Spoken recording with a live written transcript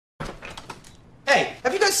Hey,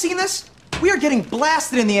 have you guys seen this? We are getting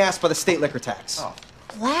blasted in the ass by the state liquor tax. Oh.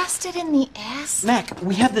 Blasted in the ass? Mac,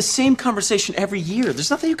 we have the same conversation every year. There's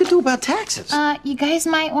nothing you can do about taxes. You guys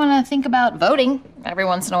might want to think about voting every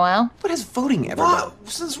once in a while. What has voting ever done?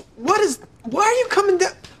 Why are you coming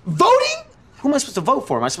down? Voting? Who am I supposed to vote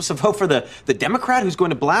for? Am I supposed to vote for the Democrat who's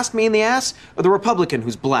going to blast me in the ass, or the Republican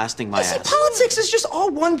who's blasting my See, ass? politics is just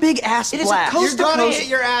all one big ass It is blast. a coast You're to gonna coast, get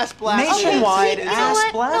your ass blasted. nationwide You know ass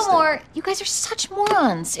what? blasting. No more. You guys are such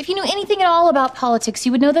morons. If you knew anything at all about politics,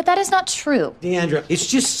 you would know that that is not true. Deandra, it's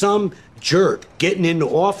just some jerk getting into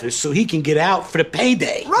office so he can get out for the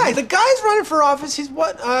payday. Right, the guy's running for office. He's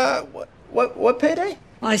what payday?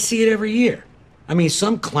 I see it every year. I mean,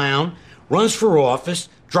 some clown runs for office,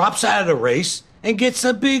 drops out of the race, and gets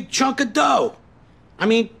a big chunk of dough. I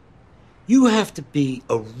mean, you have to be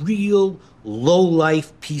a real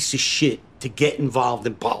low-life piece of shit to get involved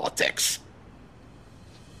in politics.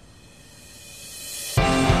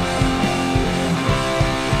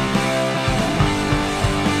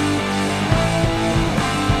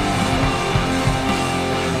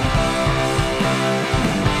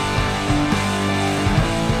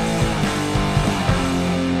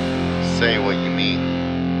 Say what you mean.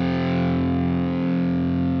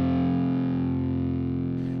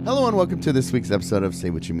 Hello and welcome to this week's episode of Say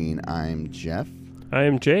What You Mean. I'm Jeff. I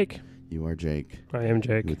am Jake. You are Jake. I am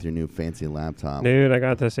Jake. With your new fancy laptop. Dude, I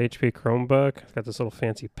got this HP Chromebook. I've got this little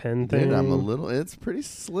fancy pen thing. Dude, it's pretty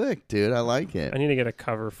slick, dude. I like it. I need to get a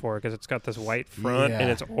cover for it because it's got this white front and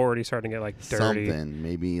it's already starting to get like dirty. Something.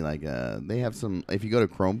 Maybe like they have some, if you go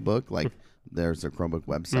to Chromebook, like there's a Chromebook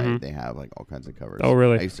website. They have like all kinds of covers. Oh,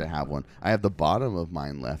 really? I used to have one. I have the bottom of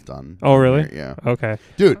mine left on. Oh, really? Here. Yeah. Okay.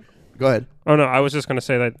 Dude, go ahead. Oh, no, I was just going to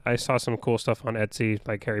say that I saw some cool stuff on Etsy,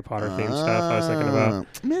 like Harry Potter themed stuff I was thinking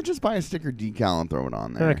about. Man, just buy a sticker decal and throw it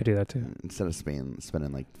on there. I could do that too. Instead of spending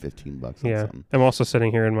like $15 on Yeah. something. I'm also sitting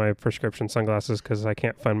here in my prescription sunglasses because I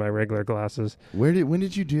can't find my regular glasses. When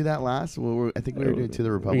did you do that last? I think we were doing To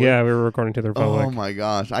the Republic. Yeah, we were recording To the Republic. Oh my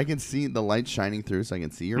gosh. I can see the light shining through so I can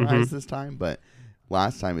see your eyes this time, but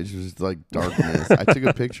last time it was just like darkness. I took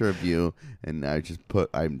a picture of you and I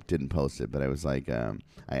didn't post it, but I was like,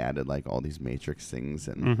 I added like all these Matrix things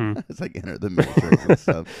and it's like enter the Matrix and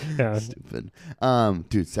stuff. Yeah. Stupid.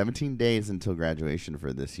 Dude, 17 days until graduation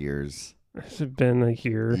for this year's. It's been a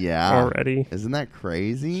year already. already. Isn't that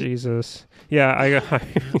crazy? Jesus. Yeah,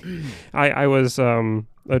 I was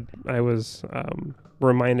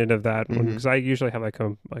reminded of that because I usually have like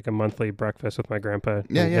a monthly breakfast with my grandpa.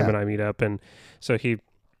 Him and I meet up, and so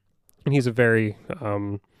he's a very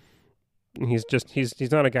he's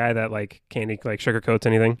not a guy that like sugarcoats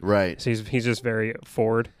anything. Right. So he's just very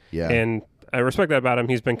forward. Yeah. And I respect that about him.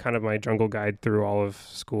 He's been kind of my jungle guide through all of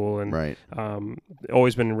school and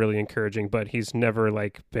always been really encouraging, but he's never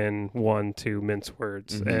like been one to mince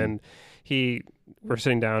words. And we're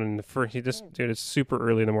sitting down and dude, it's super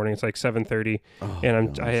early in the morning. It's like 7:30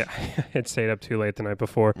 and I had stayed up too late the night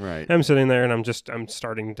before. Right. I'm sitting there and I'm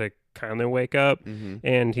starting to kind of wake up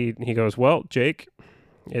and he goes, "Well, Jake,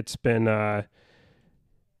 it's been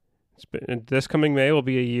this coming May will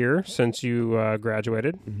be a year since you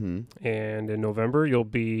graduated, and in November you'll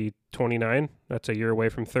be 29. That's a year away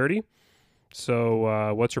from 30.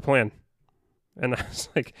 So what's your plan?" And I was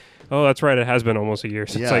like, "Oh, that's right. It has been almost a year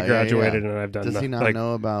since I graduated, and I've done." Does he not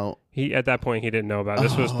know about? At that point he didn't know about it.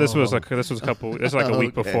 This was like a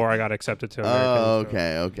week before I got accepted to American.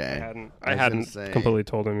 Oh, okay. I hadn't completely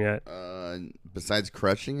told him yet. Besides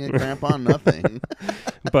crushing it, Grandpa, nothing.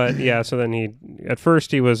 But yeah, so then at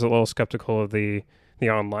first he was a little skeptical of the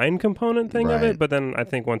online component thing of it, but then I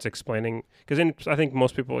think once explaining, because I think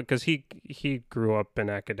most people, because he grew up in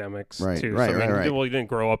academics too. Right. Well, he didn't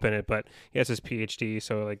grow up in it, but he has his PhD,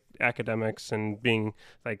 so like academics and being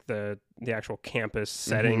like the actual campus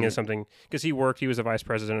setting is something, because he was a vice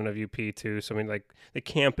president of UP too, so I mean like the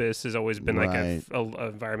campus has always been like a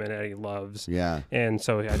environment that he loves. Yeah. And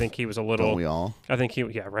so I think he was a little, don't we all? I think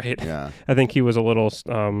right. Yeah. I think he was a little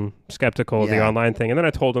skeptical of the online thing, and then I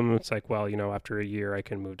told him, it's like, well, after a year I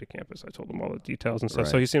can move to campus. I told him all the details and stuff.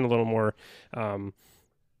 So he seemed a little more a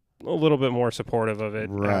little bit more supportive of it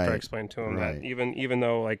after I explained to him that even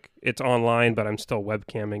though like it's online, but I'm still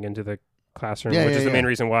webcamming into the classroom, which is the main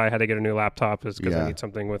reason why I had to get a new laptop, is because I need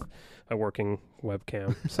something with a working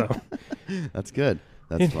webcam. So that's good.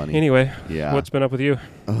 That's funny. Anyway, what's been up with you?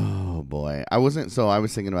 Oh boy, I was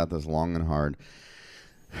thinking about this long and hard.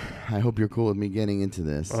 I hope you're cool with me getting into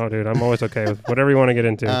this. Oh, dude, I'm always okay with whatever you want to get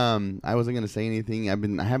into. I wasn't going to say anything.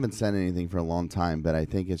 I haven't said anything for a long time, but I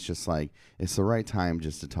think it's just like it's the right time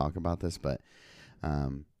just to talk about this. But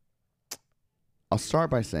I'll start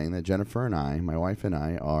by saying that Jennifer and I, my wife and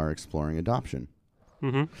I, are exploring adoption.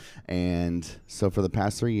 Mm-hmm. And so for the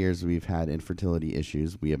past 3 years, we've had infertility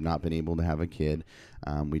issues. We have not been able to have a kid.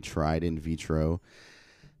 We tried in vitro.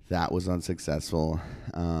 That was unsuccessful.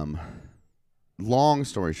 Long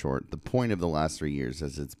story short, the point of the last 3 years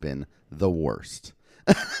is it's been the worst.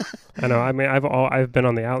 I know. I mean, I've been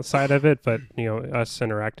on the outside of it, but us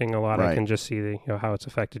interacting a lot, Right. I can just see how it's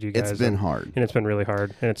affected you guys. It's been hard, and it's been really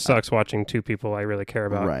hard, and it sucks watching two people I really care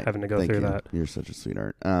about right. having to go Thank through you. that. You're such a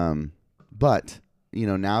sweetheart. But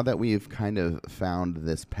now that we've kind of found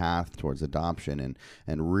this path towards adoption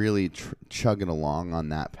and really chugging along on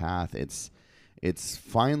that path, it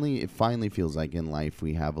finally feels like in life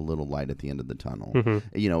we have a little light at the end of the tunnel.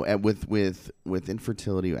 Mm-hmm. And with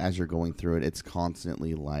infertility, as you're going through it, it's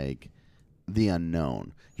constantly like the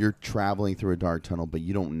unknown. You're traveling through a dark tunnel, but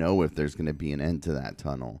you don't know if there's going to be an end to that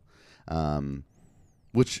tunnel,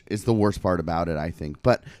 which is the worst part about it, I think.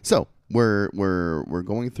 But so we're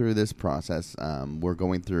going through this process. We're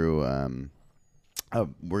going through.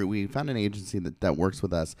 We found an agency that works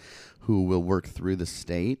with us who will work through the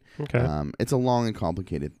state. Okay. It's a long and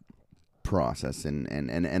complicated process,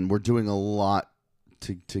 and we're doing a lot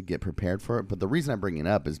to get prepared for it. But the reason I bring it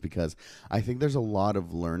up is because I think there's a lot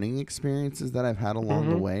of learning experiences that I've had along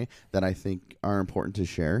the way that I think are important to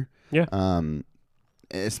share. Yeah.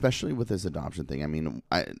 Especially with this adoption thing. I mean,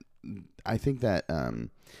 I think that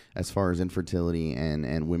as far as infertility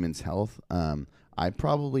and women's health, I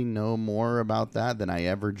probably know more about that than I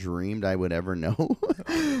ever dreamed I would ever know.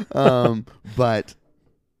 But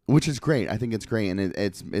which is great. I think it's great, and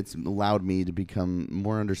it's allowed me to become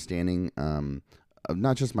more understanding of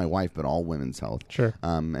not just my wife but all women's health. Sure.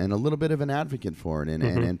 And a little bit of an advocate for it,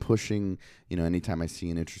 and pushing. Anytime I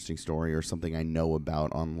see an interesting story or something I know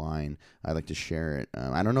about online, I like to share it.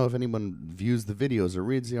 I don't know if anyone views the videos or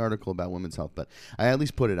reads the article about women's health, but I at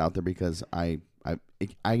least put it out there because I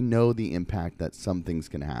know the impact that some things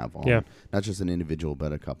can have on not just an individual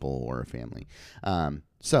but a couple or a family.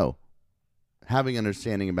 So having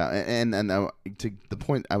understanding about and to the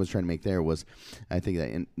point I was trying to make there was, I think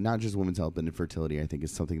that not just women's health but infertility, I think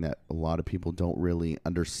is something that a lot of people don't really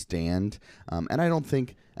understand. And I don't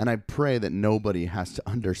think, and I pray that nobody has to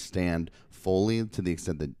understand fully to the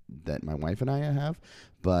extent that my wife and I have.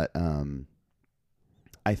 But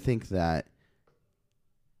I think that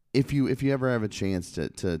if you ever have a chance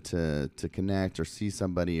to connect or see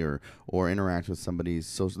somebody or interact with somebody,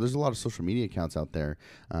 so there's a lot of social media accounts out there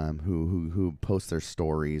who post their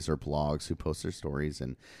stories, or blogs who post their stories,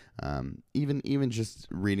 and even just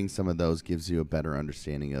reading some of those gives you a better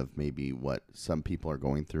understanding of maybe what some people are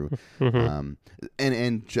going through.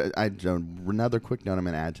 Another quick note I'm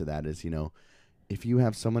going to add to that is, if you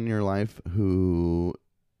have someone in your life who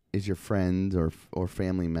is your friend or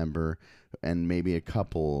family member, and maybe a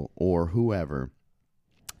couple or whoever,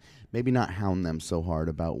 maybe not hound them so hard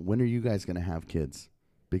about when are you guys going to have kids,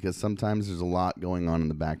 because sometimes there's a lot going on in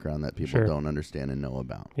the background that people don't understand and know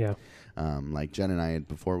about. Yeah. Like Jen and I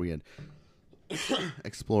before we had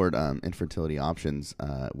explored infertility options,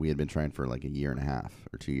 we had been trying for like a year and a half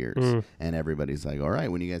or 2 years, and everybody's like, all right,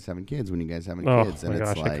 when are you guys having kids, and Oh it's my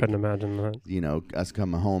gosh, like, I couldn't imagine that. Us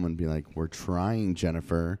coming home and be like, we're trying,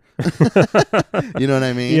 Jennifer. You know what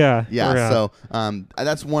I mean? Yeah. So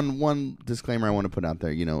that's one disclaimer I want to put out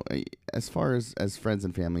there. As far as friends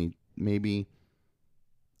and family, maybe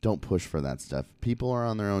don't push for that stuff. People are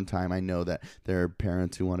on their own time. I know that there are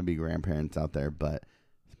parents who want to be grandparents out there, but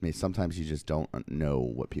sometimes you just don't know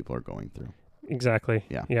what people are going through. Exactly.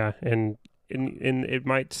 Yeah. And it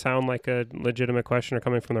might sound like a legitimate question or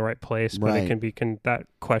coming from the right place, but it can be that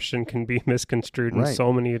question can be misconstrued in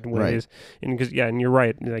so many ways. And and you're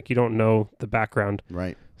right. Like, you don't know the background.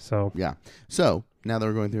 Right. So yeah. So now that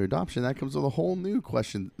we're going through adoption, that comes with a whole new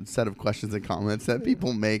set of questions and comments that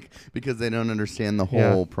people make because they don't understand the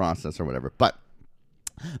whole process or whatever. But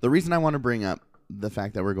the reason I want to bring up the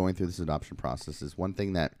fact that we're going through this adoption process is one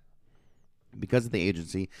thing that, because of the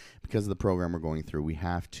agency, because of the program we're going through, we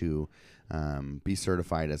have to be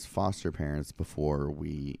certified as foster parents before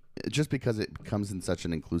just because it comes in such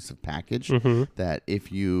an inclusive package that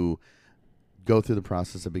if you go through the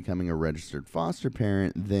process of becoming a registered foster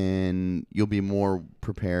parent, then you'll be more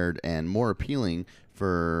prepared and more appealing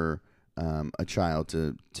for a child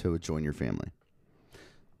to join your family.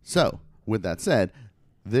 So, with that said,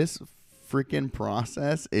 this freaking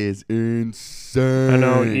process is insane. I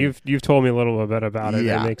know you've told me a little bit about it.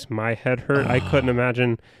 It makes my head hurt. I couldn't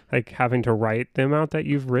imagine having to write the amount that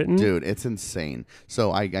you've written. Dude, it's insane.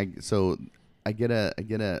 So I get a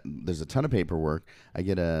there's a ton of paperwork. I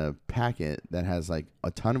get a packet that has a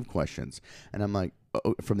ton of questions, and I'm like,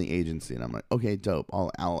 from the agency, and I'm like, okay, dope.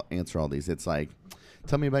 I'll answer all these. It's like,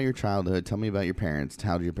 tell me about your childhood. Tell me about your parents.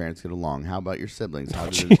 How did your parents get along? How about your siblings? How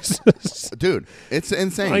did Jesus. Dude, it's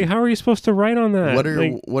insane. Like, how are you supposed to write on that?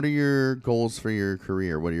 What are your goals for your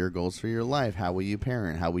career? What are your goals for your life? How will you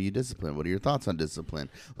parent? How will you discipline? What are your thoughts on discipline?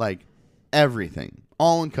 Like, everything,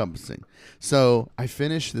 all encompassing. So I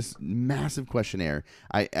finished this massive questionnaire.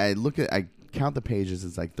 I count the pages.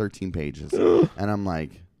 It's like 13 pages, and I'm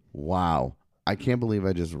like, wow, I can't believe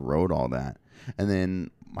I just wrote all that. And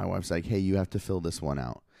then my wife's like, hey, you have to fill this one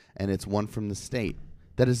out. And it's one from the state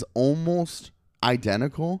that is almost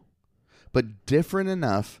identical, but different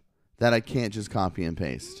enough that I can't just copy and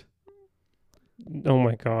paste. Oh,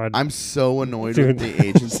 my God. I'm so annoyed with the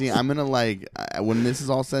agency. I'm going to, when this is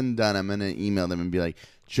all said and done, I'm going to email them and be like,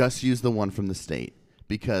 just use the one from the state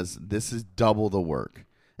because this is double the work.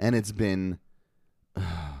 And it's been,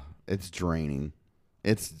 it's draining.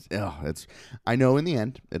 I know in the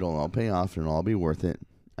end, it'll all pay off and it'll all be worth it.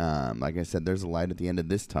 Like I said, there's a light at the end of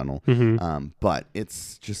this tunnel. But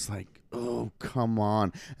it's just like, oh, come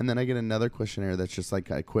on. And then I get another questionnaire that's just like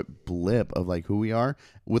a quick blip of like who we are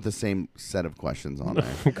with the same set of questions on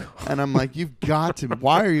there. And I'm like, you've got to,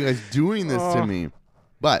 why are you guys doing this to me?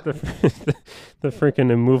 But the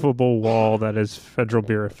freaking immovable wall that is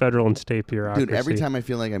federal and state bureaucracy. Dude, every time I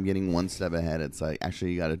feel like I'm getting one step ahead, it's like,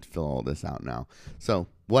 actually, you got to fill all this out now. So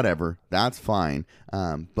whatever, that's fine.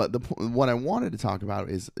 But what I wanted to talk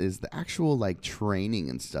about is the actual like training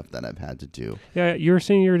and stuff that I've had to do. Yeah, you were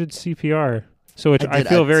saying you did CPR. So I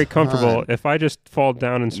feel very comfortable. If I just fall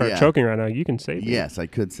down and start choking right now, you can save me. Yes, I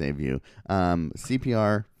could save you.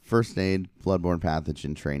 CPR. First aid, bloodborne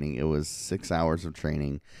pathogen training. It was 6 hours of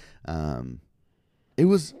training. It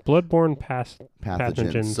was bloodborne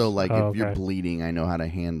pathogens. So, like, if you're bleeding, I know how to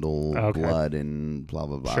handle blood and blah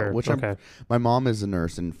blah blah. Sure. My mom is a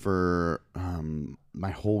nurse, and for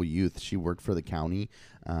my whole youth, she worked for the county.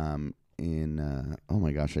 In oh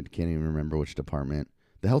my gosh, I can't even remember which department.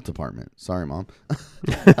 The health department. Sorry, Mom.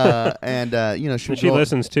 And you know, she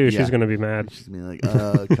listens too. Yeah. She's gonna be mad. She's gonna be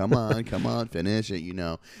like, come on, finish it. You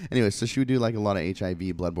know. Anyway, so she would do like a lot of HIV,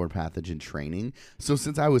 bloodborne pathogen training. So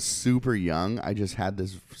since I was super young, I just had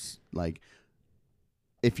this like,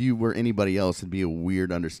 if you were anybody else, it'd be a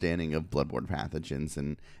weird understanding of bloodborne pathogens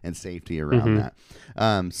and safety around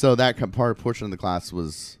that. So that portion of the class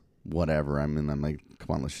was whatever. I mean, I'm like,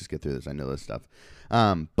 come on, let's just get through this. I know this stuff.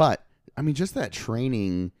 But I mean, just that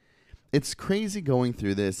training, it's crazy going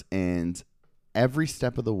through this, and every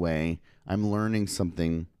step of the way, I'm learning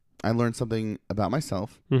something. I learned something about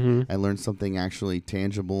myself. I learned something actually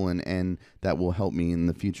tangible and that will help me in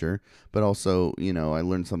the future. But also, you know, I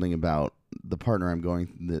learned something about the partner I'm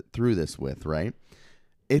going through this with, right?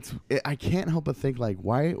 I can't help but think, like,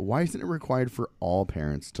 why isn't it required for all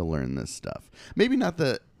parents to learn this stuff? Maybe not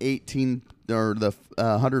the 18 or the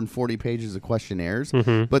 140 pages of questionnaires,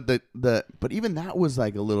 but but even that was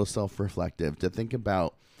like a little self-reflective to think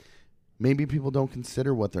about. Maybe people don't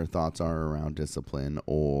consider what their thoughts are around discipline,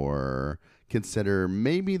 or consider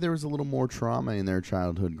maybe there was a little more trauma in their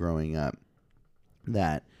childhood growing up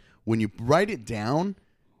that when you write it down,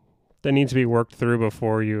 that needs to be worked through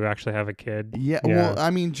before you actually have a kid. Yeah. Well, I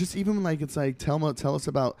mean, just even like, it's like, tell us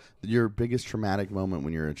about your biggest traumatic moment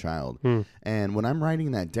when you're a child. And when I'm writing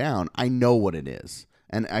that down, I know what it is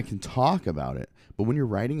and I can talk about it. But when you're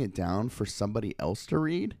writing it down for somebody else to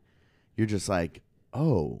read, you're just like,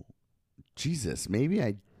 oh, Jesus, maybe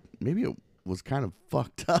it was kind of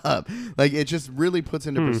fucked up. Like, it just really puts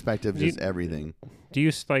into perspective everything. Do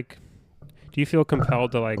you feel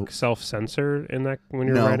compelled to like self-censor in that when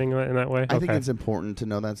you're writing in that way? I think it's important to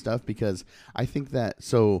know that stuff because I think that.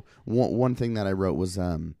 So one thing that I wrote was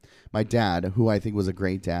my dad, who I think was a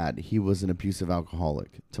great dad. He was an abusive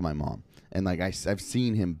alcoholic to my mom, and like I've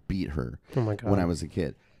seen him beat her when I was a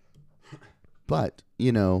kid. But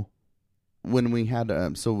you know, when we had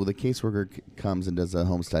so the caseworker comes and does a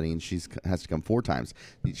home study, and she has to come 4 times.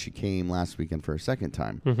 She came last weekend for a second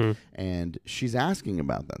time, and she's asking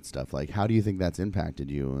about that stuff, like, how do you think that's impacted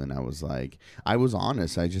you? And I was like, I was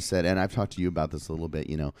honest. I just said, and I've talked to you about this a little bit,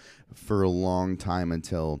 you know, for a long time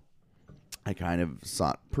until I kind of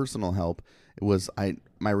sought personal help. It was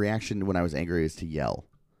my reaction when I was angry is to yell,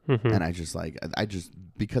 and I just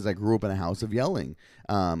because I grew up in a house of yelling.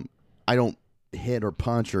 I don't hit or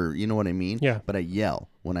punch or you know what I mean, but I yell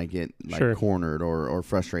when I get like cornered or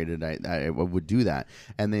frustrated. I would do that.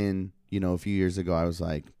 And then, you know, a few years ago I was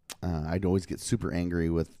like, I'd always get super angry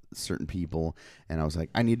with certain people, and I was like,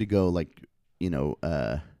 I need to go, like, you know,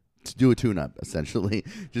 to do a tune-up, essentially.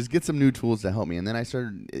 Just get some new tools to help me. And then I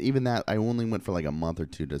started, even that, I only went for like a month or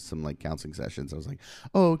two to some like counseling sessions. I was like,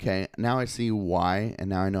 oh, okay, now I see why, and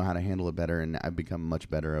now I know how to handle it better, and I've become much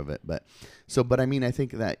better of it. But I mean, I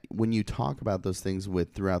think that when you talk about those things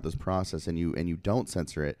throughout this process, and you don't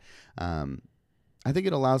censor it, I think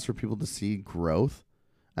it allows for people to see growth.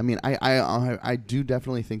 I mean, I do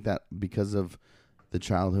definitely think that because of the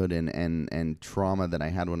childhood and trauma that I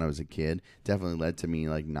had when I was a kid definitely led to me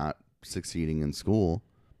like not succeeding in school,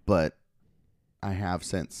 but I have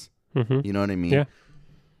since. Mm-hmm. You know what I mean? Yeah.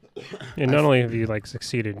 And not only have you like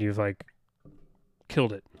succeeded, you've like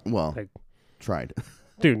killed it. Well, like, tried.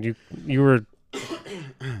 Dude, you were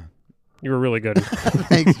really good.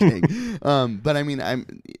 Thanks, Jake. But I mean,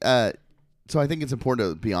 so I think it's important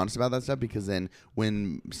to be honest about that stuff, because then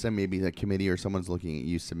when maybe a committee or someone's looking at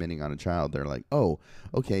you submitting on a child, they're like, oh,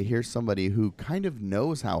 okay, here's somebody who kind of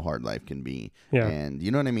knows how hard life can be. Yeah. And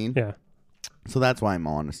you know what I mean? Yeah. So that's why I'm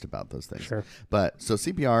honest about those things. Sure. But so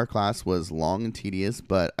CPR class was long and tedious,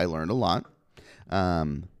 but I learned a lot.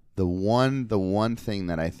 The one thing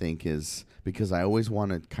that I think is, because I always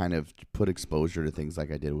want to kind of put exposure to things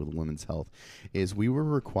like I did with women's health, is we were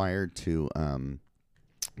required to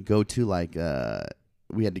go to like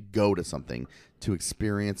we had to go to something to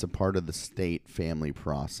experience a part of the state family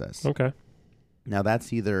process. Okay. Now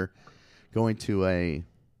that's either going to a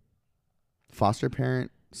foster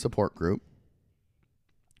parent support group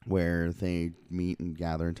where they meet and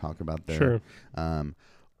gather and talk about their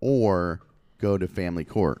or go to family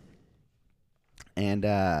court. And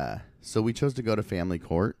so we chose to go to family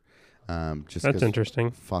court. Just that's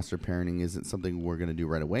interesting. Foster parenting isn't something we're going to do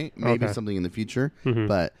right away. Maybe something in the future,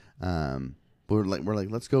 but we're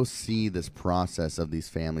like, let's go see this process of these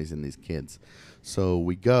families and these kids. So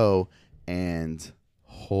we go, and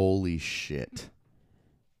holy shit.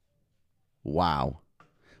 Wow.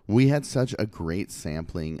 We had such a great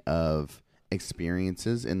sampling of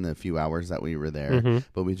experiences in the few hours that we were there,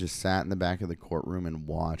 but we just sat in the back of the courtroom and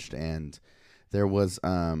watched, and there was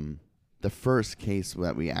the first case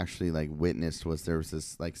that we actually like witnessed was there was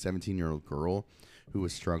this like 17-year-old girl who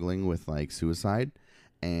was struggling with like suicide,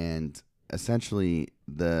 and essentially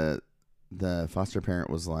the foster parent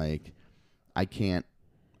was like, I can't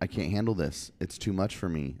handle this. It's too much for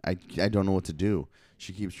me. I don't know what to do.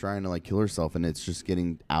 She keeps trying to like kill herself, and it's just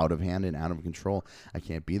getting out of hand and out of control. I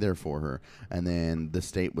can't be there for her. And then the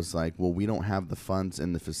state was like, well, we don't have the funds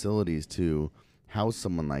and the facilities to house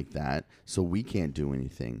someone like that, so we can't do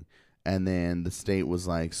anything. And then the state was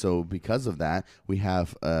like, so because of that, we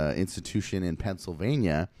have an institution in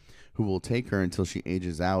Pennsylvania who will take her until she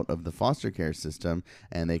ages out of the foster care system,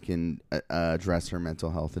 and they can address her mental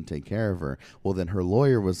health and take care of her. Well, then her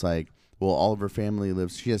lawyer was like, well, all of her family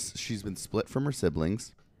lives. She's been split from her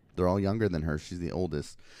siblings. They're all younger than her. She's the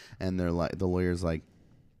oldest, and they're like, the lawyer's like,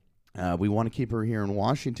 we want to keep her here in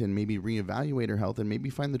Washington, maybe reevaluate her health, and maybe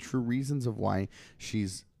find the true reasons of why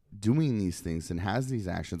she's doing these things and has these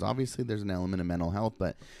actions. Obviously, there's an element of mental health,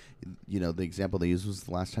 but you know, the example they used was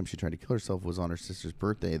the last time she tried to kill herself was on her sister's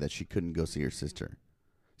birthday, that she couldn't go see her sister.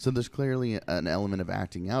 So there's clearly an element of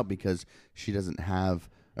acting out because she doesn't have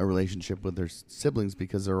a relationship with her siblings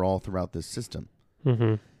because they're all throughout this system.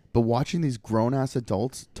 But watching these grown-ass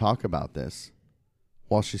adults talk about this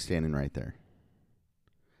while she's standing right there.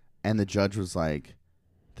 And the judge was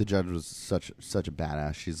such a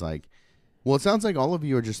badass. She's like, well, it sounds like all of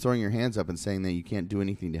you are just throwing your hands up and saying that you can't do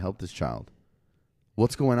anything to help this child.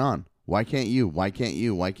 What's going on? Why can't you? Why can't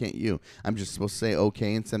you? Why can't you? I'm just supposed to say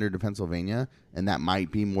okay and send her to Pennsylvania, and that might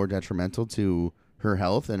be more detrimental to her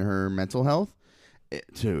health and her mental health?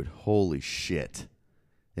 Dude, holy shit.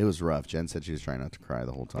 It was rough. Jen said she was trying not to cry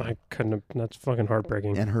the whole time. I couldn't have. That's fucking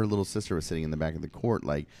heartbreaking. And her little sister was sitting in the back of the court,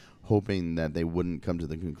 like, hoping that they wouldn't come to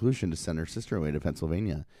the conclusion to send her sister away to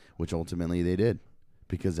Pennsylvania, which ultimately they did,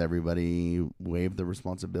 because everybody waived the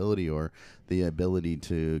responsibility or the ability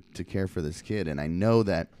to care for this kid. And I know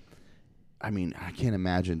that, I mean, I can't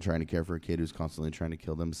imagine trying to care for a kid who's constantly trying to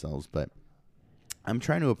kill themselves, but I'm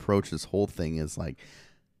trying to approach this whole thing as like,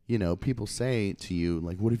 you know, people say to you,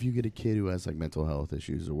 like, what if you get a kid who has like mental health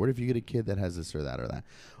issues? Or what if you get a kid that has this or that or that?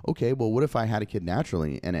 Okay, well, what if I had a kid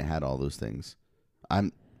naturally and it had all those things?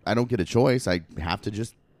 I don't get a choice. I have to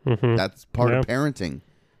just, that's part of parenting.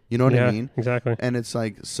 You know what I mean? Exactly. And it's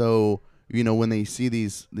like, so, you know, when they see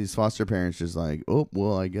these foster parents just like, oh,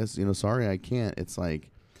 well, I guess, you know, sorry, I can't. It's like,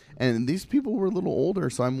 and these people were a little older,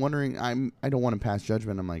 so I'm wondering, I don't want to pass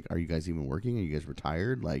judgment. I'm like, are you guys even working? Are you guys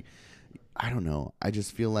retired? Like, I don't know. I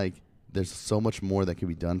just feel like there's so much more that could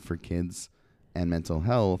be done for kids and mental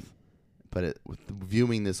health. But with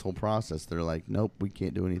viewing this whole process, they're like, nope, we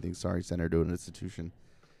can't do anything. Sorry, send her to an institution.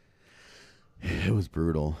 It was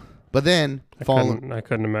brutal. But then I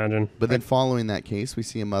couldn't imagine. But then following that case, we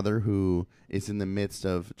see a mother who is in the midst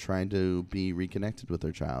of trying to be reconnected with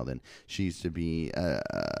her child, and she used to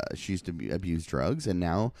abuse drugs, and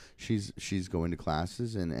now she's going to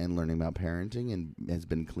classes and learning about parenting, and has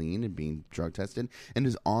been clean and being drug tested, and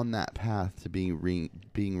is on that path to being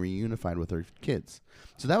reunified with her kids.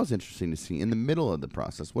 So that was interesting to see in the middle of the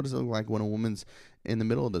process. What does it look like when a woman's in the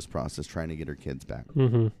middle of this process trying to get her kids back?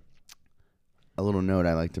 Mm-hmm. A little note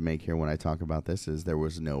I like to make here when I talk about this is there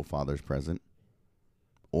was no fathers present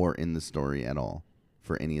or in the story at all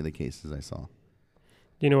for any of the cases I saw. Do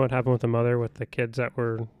you know what happened with the mother with the kids that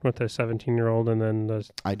were with the 17-year-old and then the?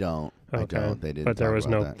 I don't. Okay. I don't. They didn't. But there was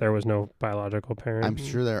no biological parent. I'm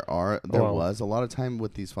sure there was a lot of time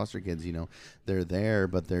with these foster kids. You know, they're there,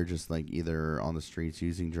 but they're just like either on the streets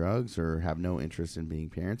using drugs or have no interest in being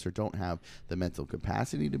parents or don't have the mental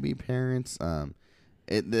capacity to be parents.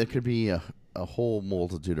 There could be a whole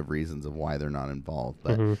multitude of reasons of why they're not involved,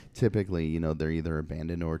 but typically, you know, they're either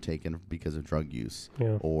abandoned or taken because of drug use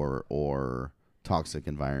or toxic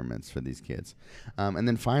environments for these kids. And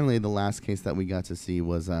then finally, the last case that we got to see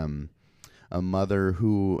was a mother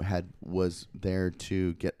who was there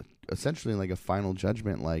to get essentially like a final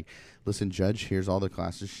judgment. Like, listen, judge, here's all the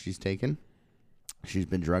classes she's taken. She's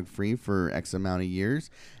been drug free for X amount of years,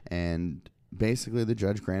 and basically the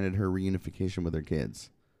judge granted her reunification with her kids.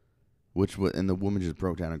 And the woman just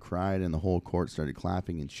broke down and cried, and the whole court started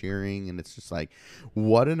clapping and cheering, and it's just like,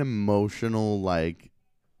 what an emotional, like,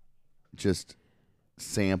 just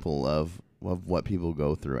sample of what people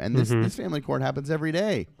go through. And this family court happens every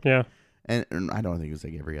day. Yeah. And I don't think it was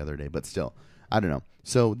like every other day, but still, I don't know.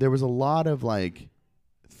 So there was a lot of like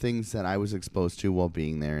things that I was exposed to while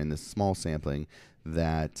being there in this small sampling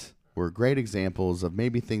that were great examples of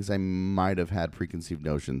maybe things I might have had preconceived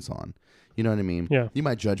notions on. You know what I mean? Yeah. You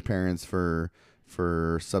might judge parents for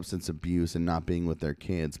substance abuse and not being with their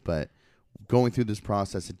kids, but going through this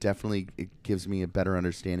process, it gives me a better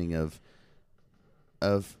understanding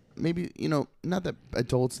of maybe, you know, not that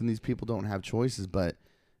adults and these people don't have choices, but,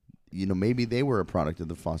 you know, maybe they were a product of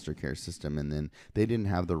the foster care system, and then they didn't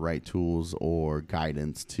have the right tools or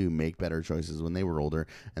guidance to make better choices when they were older,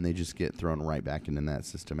 and they just get thrown right back into that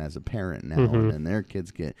system as a parent now, and then their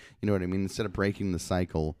kids get, you know what I mean? Instead of breaking the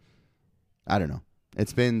cycle, I don't know.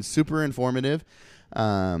 It's been super informative.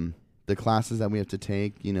 The classes that we have to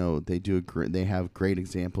take, you know, they have great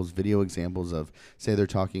examples, video examples of, say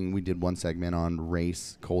we did one segment on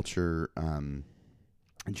race, culture,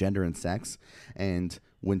 gender, and sex. And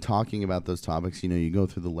when talking about those topics, you know, you go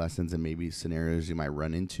through the lessons and maybe scenarios you might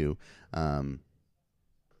run into.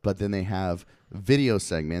 But then they have video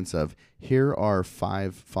segments of, here are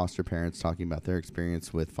 5 foster parents talking about their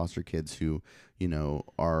experience with foster kids who, you know,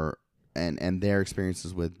 are... And their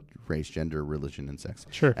experiences with race, gender, religion, and sex.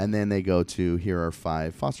 Sure. And then they go to, here are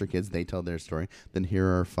 5 foster kids. They tell their story. Then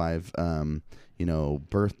here are 5, you know,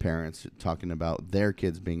 birth parents talking about their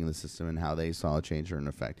kids being in the system and how they saw a change or an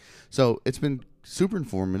effect. So it's been super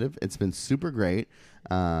informative. It's been super great.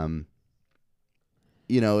 You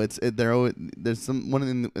know, there's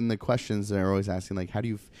one in the questions they're always asking, like, how do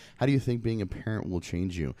you think being a parent will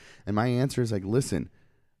change you? And my answer is like, listen,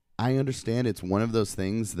 I understand it's one of those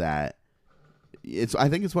things that I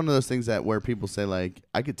think it's one of those things that where people say, like,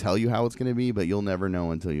 I could tell you how it's going to be, but you'll never know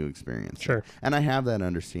until you experience it. And I have that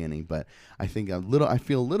understanding, but I think I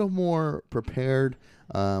feel a little more prepared,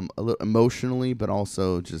 a little emotionally, but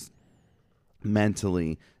also just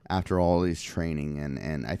mentally after all these training.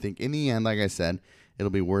 And I think in the end, like I said, it'll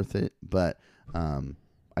be worth it. But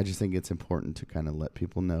I just think it's important to kind of let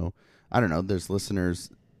people know. I don't know. There's listeners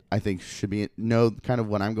I think should know kind of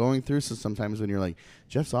what I'm going through. So sometimes when you're like,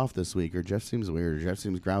 Jeff's off this week, or Jeff seems weird, or Jeff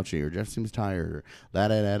seems grouchy, or Jeff seems tired, or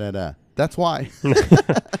da-da-da-da-da. That's why.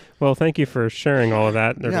 Well, thank you for sharing all of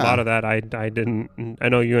that. There's a lot of that I didn't. I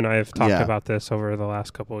know you and I have talked about this over the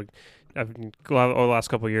last couple of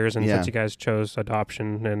years, and since you guys chose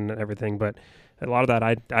adoption and everything, but a lot of that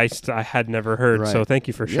I had never heard. Right. So thank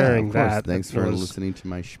you for sharing that. Thanks for listening to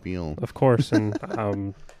my spiel. Of course, and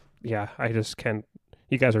I just can't.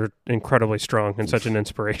 You guys are incredibly strong and such an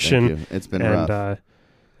inspiration. Thank you. It's been rough.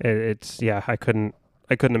 I couldn't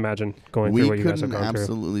imagine going through what you guys have gone through. We couldn't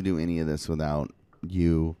absolutely do any of this without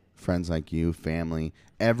you, friends like you, family,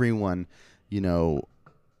 everyone. You know,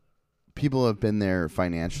 people have been there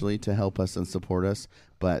financially to help us and support us,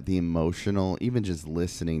 but the emotional, even just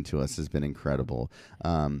listening to us has been incredible.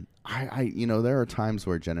 There are times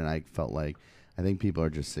where Jen and I felt like, I think people are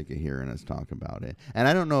just sick of hearing us talk about it. And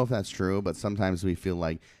I don't know if that's true, but sometimes we feel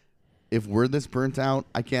like if we're this burnt out,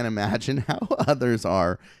 I can't imagine how others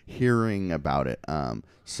are hearing about it.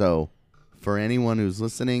 So for anyone who's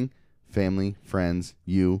listening, family, friends,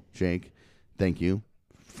 you, Jake, thank you.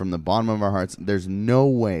 From the bottom of our hearts, there's no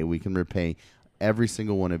way we can repay every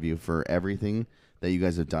single one of you for everything that you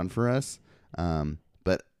guys have done for us.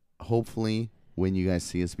 But hopefully when you guys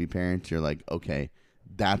see us be parents, you're like, okay,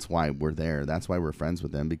 that's why we're there. That's why we're friends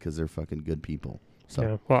with them, because they're fucking good people. So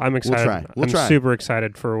yeah. Well, I'm excited. We'll try. I'm super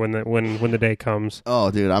excited for when the day comes. Oh,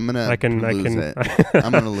 dude, I'm gonna lose it.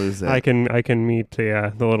 I'm gonna lose it. I can meet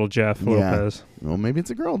the little Jeff Lopez. Well, maybe it's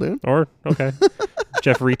a girl, dude. Or okay,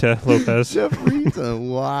 Jeff Rita Lopez. Jeff Rita.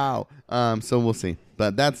 Wow. So we'll see.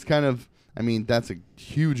 But that's kind of. I mean, that's a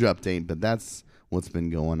huge update. But that's what's been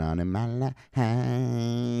going on in my life.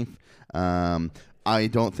 I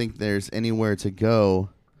don't think there's anywhere to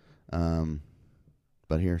go.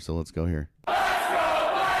 But here, so let's go here.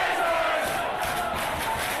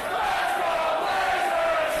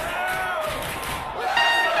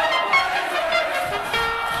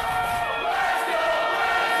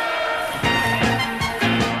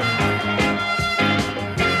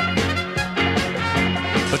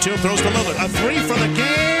 Batum throws to Lillard. A three for the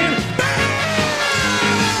game.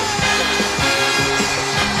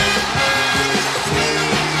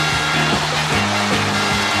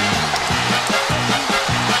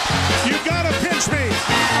 You gotta pinch me.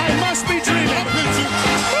 I must be dreaming.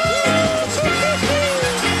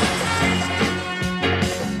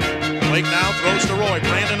 Blake now throws to Roy.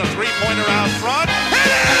 Brandon, a three-pointer out front. Hit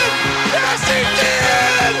it! Yes, he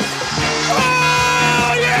did!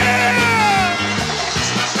 Oh, yeah!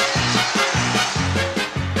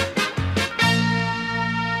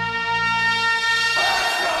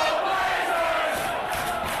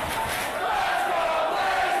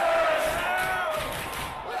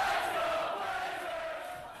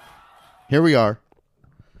 Here we are,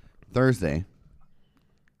 Thursday.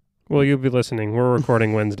 Well, you'll be listening. We're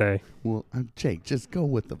recording Wednesday. Well, Jake, just go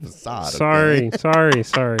with the facade. Sorry.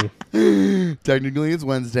 Technically, it's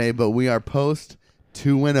Wednesday, but we are post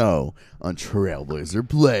 2-0 on Trailblazer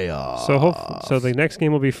playoffs. So the next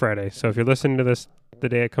game will be Friday. So if you're listening to this the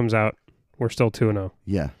day it comes out, we're still 2-0.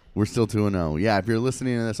 Yeah, we're still 2-0. Yeah, if you're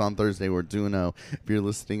listening to this on Thursday, we're 2-0. If you're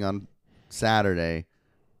listening on Saturday,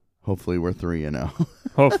 hopefully we're 3-0.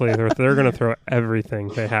 Hopefully they're going to throw everything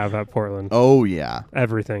they have at Portland. Oh yeah,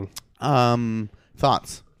 everything.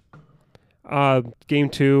 Thoughts? Game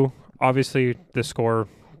 2, obviously the score.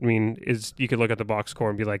 I mean, is you could look at the box score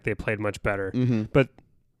and be like they played much better, but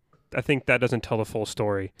I think that doesn't tell the full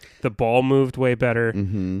story. The ball moved way better.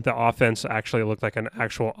 The offense actually looked like an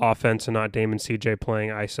actual offense and not Damon CJ playing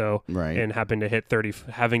ISO, right? And having to hit 30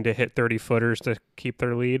 footers to keep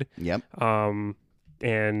their lead. Yep.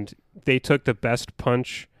 And they took the best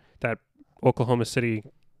punch that Oklahoma City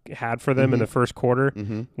had for them in the first quarter,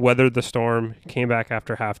 weathered the storm, came back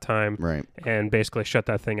after halftime, right, and basically shut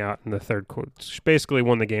that thing out in the third quarter. Basically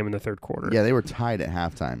won the game in the third quarter. Yeah, they were tied at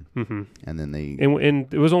halftime, and then they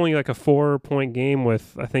and it was only like a 4-point game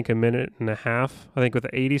with I think a minute and a half. I think with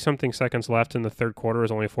 80-something seconds left in the third quarter, it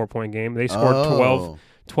was only a 4-point game. They scored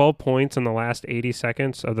 12 points in the last 80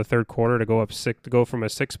 seconds of the third quarter to go from a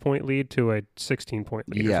 6-point lead to a 16-point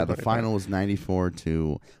lead. Yeah, the final was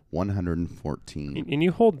 94-114. And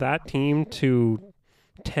you hold that team to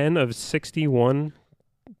 10 of 61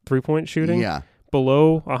 3-point shooting. Yeah.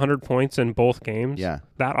 Below 100 points in both games. Yeah.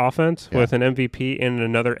 That offense with an MVP and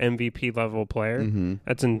another MVP level player.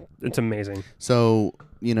 It's amazing. So,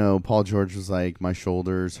 Paul George was like, my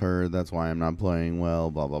shoulders hurt. That's why I'm not playing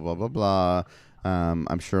well, blah, blah, blah, blah, blah.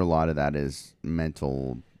 I'm sure a lot of that is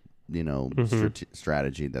mental,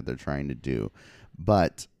 strategy that they're trying to do.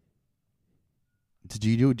 But do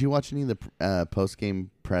you watch any of the post-game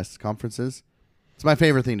press conferences? It's my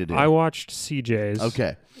favorite thing to do. I watched CJ's.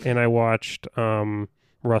 Okay. And I watched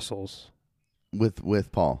Russell's.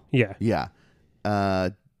 With Paul? Yeah. Yeah.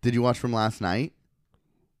 Did you watch from last night?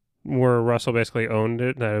 Where Russell basically owned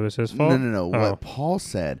it, that it was his fault? No. What Paul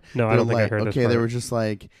said. No, I don't think I heard this part. They were just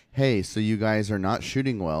like, hey, so you guys are not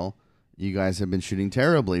shooting well. You guys have been shooting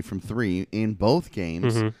terribly from 3 in both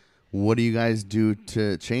games. What do you guys do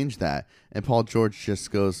to change that? And Paul George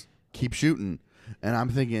just goes, keep shooting. And I'm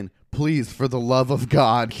thinking, please, for the love of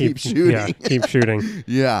God, keep shooting. Yeah, keep shooting.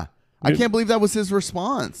 Yeah. I can't believe that was his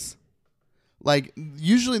response. Like,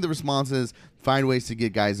 usually the response is find ways to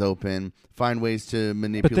get guys open, find ways to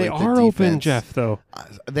manipulate the defense. But they are open, Jeff, though.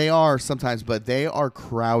 They are sometimes, but they are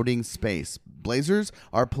crowding space. Blazers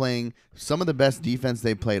are playing some of the best defense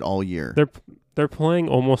they've played all year. They're playing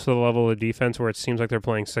almost to the level of defense where it seems like they're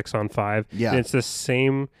playing 6-on-5. Yeah. And it's the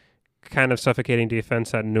same kind of suffocating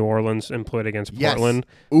defense that New Orleans employed against Yes. Portland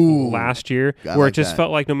Ooh. last year, I where like it just that.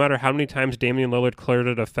 felt like no matter how many times Damian Lillard cleared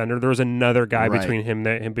a defender, there was another guy Right. between him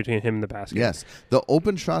and the basket. Yes, the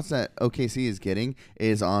open shots that OKC is getting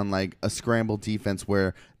is on like a scramble defense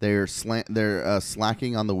where they're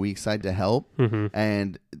slacking on the weak side to help,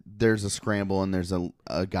 and there's a scramble and there's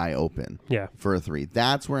a guy open. Yeah. For a three.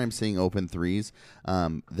 That's where I'm seeing open threes.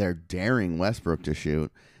 They're daring Westbrook to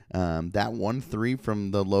shoot. That 1-3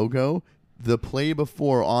 from the logo, the play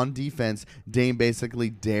before on defense, Dame basically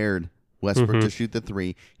dared Westbrook to shoot the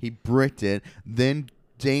three. He bricked it. Then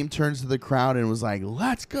Dame turns to the crowd and was like,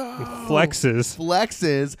 "Let's go!"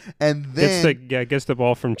 Flexes, and then gets the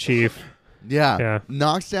ball from Chief. Yeah.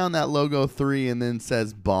 Knocks down that logo three and then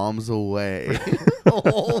says bombs away.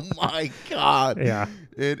 Oh my God. Yeah.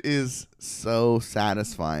 It is so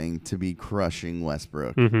satisfying to be crushing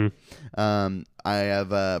Westbrook. I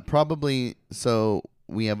have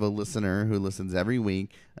we have a listener who listens every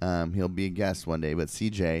week. He'll be a guest one day, but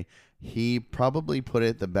CJ, he probably put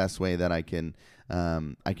it the best way that I can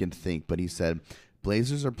think, but he said,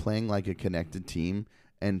 Blazers are playing like a connected team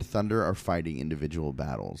and Thunder are fighting individual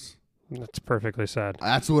battles. That's perfectly said.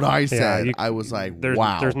 That's what I said. Yeah, I was like, there's,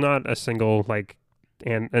 wow. There's not a single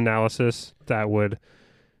analysis that would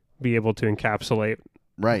be able to encapsulate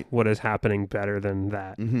what is happening better than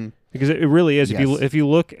that. Because it really is. Yes. If you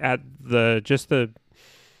look at the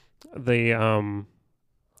the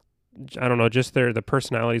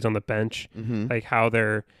personalities on the bench, like how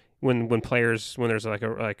they're when there's there's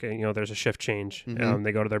a shift change,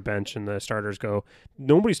 they go to their bench and the starters go.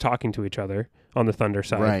 Nobody's talking to each other on the Thunder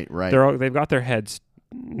side. Right. They've got their heads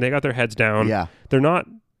down. Yeah. They're not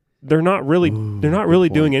really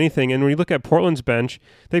doing anything. And when you look at Portland's bench,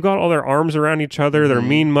 they've got all their arms around each other. They're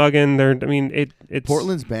mean mugging. It's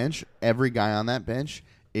Portland's bench. Every guy on that bench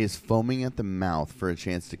is foaming at the mouth for a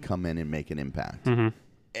chance to come in and make an impact.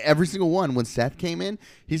 Every single one. When Seth came in,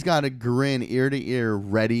 he's got a grin ear to ear,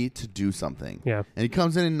 ready to do something. Yeah. And he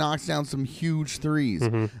comes in and knocks down some huge threes.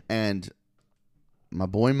 And my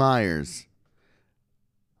boy Myers,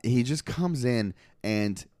 he just comes in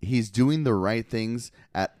and he's doing the right things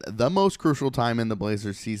at the most crucial time in the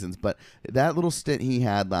Blazers seasons. But that little stint he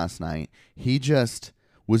had last night, he just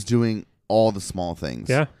was doing all the small things.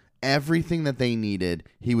 Yeah. Everything that they needed,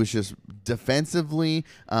 he was just defensively.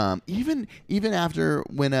 Even after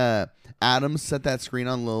when Adams set that screen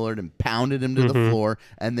on Lillard and pounded him to the floor,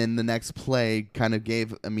 and then the next play kind of gave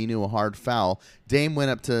Aminu a hard foul, Dame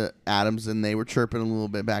went up to Adams and they were chirping a little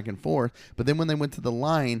bit back and forth. But then when they went to the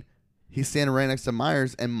line, he's standing right next to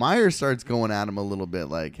Myers, and Myers starts going at him a little bit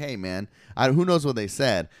like, hey, man, who knows what they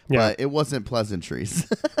said, but it wasn't pleasantries.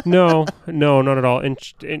 No, not at all. And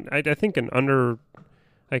I think an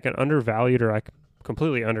undervalued or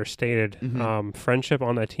completely understated friendship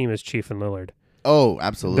on that team is Chief and Lillard. Oh,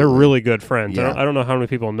 absolutely. They're really good friends. Yeah. I don't know how many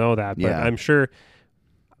people know that, but I'm sure.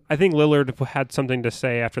 I think Lillard had something to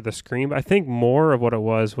say after the screen, but I think more of what it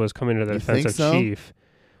was coming to the defensive Chief.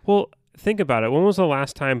 Well, think about it. When was the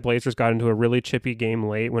last time Blazers got into a really chippy game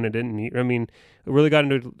late when it didn't need? I mean, it really got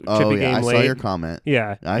into a chippy game late. I saw your comment.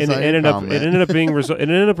 Yeah, It ended up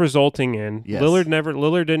resulting in yes.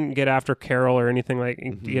 Lillard didn't get after Carroll or anything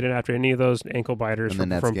get after any of those ankle biters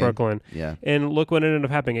from Brooklyn. Yeah, and look what ended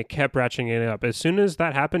up happening. It kept ratcheting it up. As soon as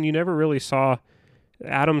that happened, you never really saw.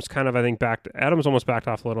 Adams Adams almost backed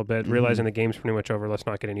off a little bit, realizing the game's pretty much over. Let's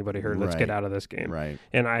not get anybody hurt. Let's get out of this game. Right.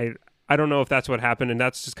 And I don't know if that's what happened, and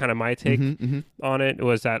that's just kind of my take on it,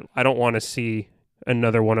 was that I don't want to see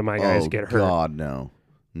another one of my guys get hurt. Oh, God, no.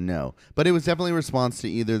 No. But it was definitely a response to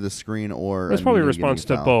either the screen or... It's probably a response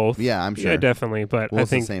to both. Yeah, I'm sure. Yeah, definitely. But I think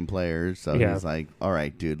it's the same players, so he's like, all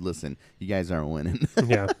right, dude, listen, you guys aren't winning.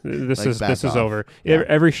 Yeah, this is off. over. Yeah.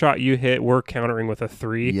 Every shot you hit, we're countering with a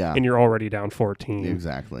 3, and you're already down 14.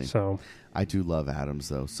 Exactly. So... I do love Adams,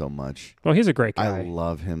 though, so much. Well, he's a great guy. I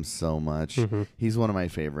love him so much. He's one of my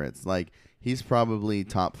favorites. He's probably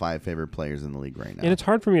top 5 favorite players in the league right now. And it's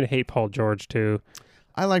hard for me to hate Paul George, too.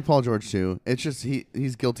 I like Paul George, too. It's just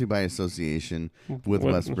he's guilty by association with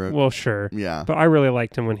Westbrook. Well, sure. Yeah. But I really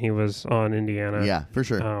liked him when he was on Indiana. Yeah, for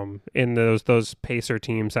sure. In those Pacer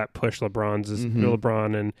teams that push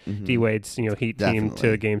LeBron and D-Wade's Heat team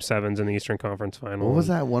to Game 7s in the Eastern Conference Final. What was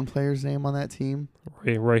that one player's name on that team?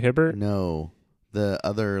 Roy Hibbert? No. The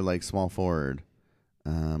other, small forward.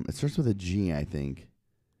 It starts with a G, I think.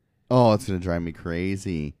 Oh, it's going to drive me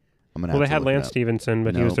crazy. They had Lance Stevenson,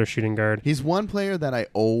 but he was their shooting guard. He's one player that I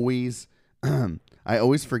always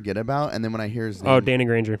forget about, and then when I hear his name... Oh, Danny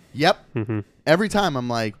Granger. Yep. Every time I'm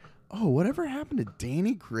like, oh, whatever happened to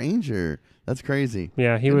Danny Granger? That's crazy.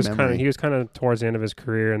 Yeah, he Good was memory. kind of towards the end of his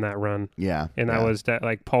career in that run. Yeah. And that was that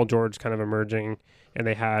like Paul George kind of emerging, and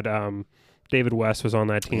they had David West was on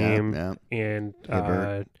that team, and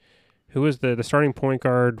who was the starting point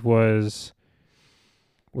guard was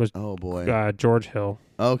oh boy, George Hill.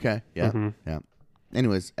 Okay, yeah, Mm-hmm. yeah.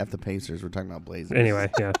 Anyways, F the Pacers. We're talking about Blazers. Anyway,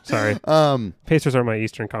 yeah, sorry. Pacers are my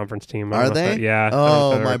Eastern Conference team. Are they? Yeah.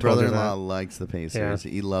 Oh, my brother-in-law likes the Pacers.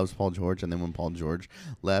 Yeah. He loves Paul George, and then when Paul George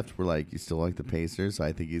left, we're like, you still like the Pacers? So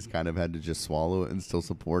I think he's kind of had to just swallow it and still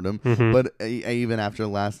support him. Mm-hmm. But even after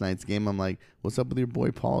last night's game, I'm like, what's up with your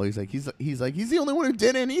boy Paul? He's like, he's the only one who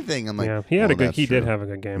did anything. I'm like, yeah, he had He did have a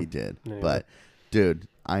good game. He did. Yeah. But dude,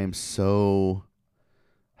 I am so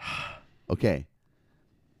okay.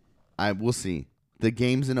 We'll see. The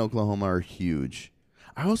games in Oklahoma are huge.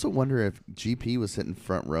 I also wonder if GP was sitting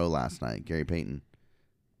front row last night, Gary Payton.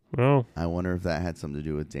 Oh. I wonder if that had something to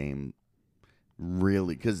do with Dame.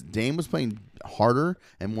 Really, because Dame was playing harder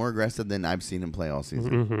and more aggressive than I've seen him play all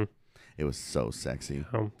season. Mm-hmm. It was so sexy.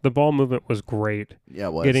 The ball movement was great. Yeah,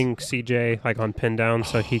 it was. Getting CJ like on pin down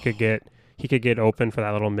so he could get open for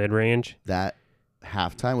that little mid range. That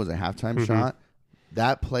halftime was a halftime shot.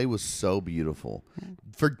 That play was so beautiful.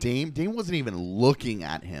 For Dame wasn't even looking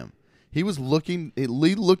at him. He was looking. It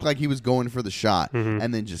looked like he was going for the shot,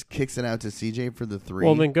 and then just kicks it out to CJ for the three.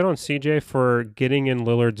 Well, then good on CJ for getting in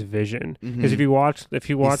Lillard's vision. Because if you watch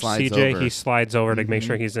CJ, he slides over to make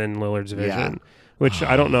sure he's in Lillard's vision. Which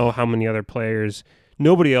I don't know how many other players.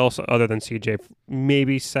 Nobody else other than CJ,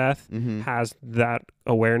 maybe Seth, has that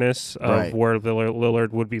awareness of where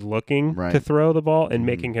Lillard would be looking to throw the ball and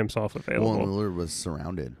making himself available. Well, Lillard was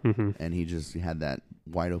surrounded, and he just had that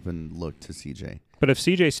wide open look to CJ. But if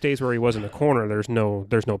CJ stays where he was in the corner, there's no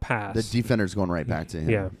pass. The defender's going right back to him.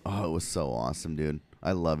 Yeah. Oh, it was so awesome, dude.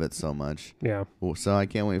 I love it so much. Yeah. Well, so I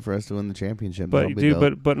can't wait for us to win the championship. But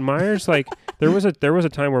dude, but Myers, like there was a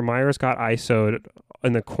time where Myers got ISO'd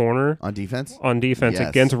in the corner on defense yes.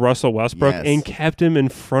 against Russell Westbrook and kept him in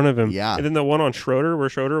front of him. Yeah. And then the one on Schroeder where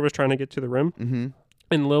Schroeder was trying to get to the rim,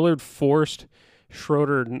 and Lillard forced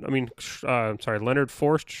Leonard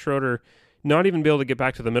forced Schroeder not even be able to get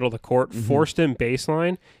back to the middle of the court, forced him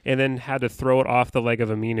baseline, and then had to throw it off the leg of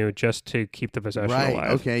Aminu just to keep the possession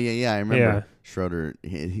alive. Okay, yeah, I remember. Schroeder,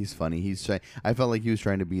 he's funny. I felt like he was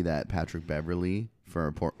trying to be that Patrick Beverly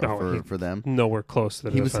for them. Nowhere close to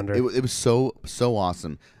the defender. It was so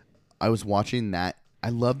awesome. I was watching that. I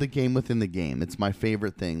love the game within the game. It's my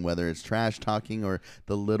favorite thing, whether it's trash talking or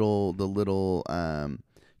the little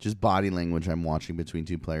just body language I'm watching between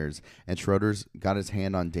two players. And Schroeder's got his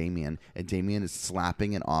hand on Damian, and Damian is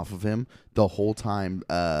slapping it off of him the whole time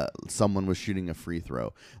someone was shooting a free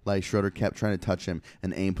throw. Like, Schroeder kept trying to touch him,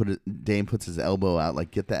 and Dame puts his elbow out, like,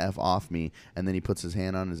 get the F off me, and then he puts his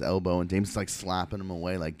hand on his elbow, and Dame's, like, slapping him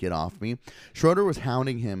away, like, get off me. Schroeder was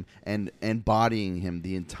hounding him and bodying him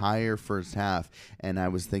the entire first half, and I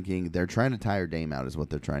was thinking, they're trying to tire Dame out is what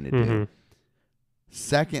they're trying to do.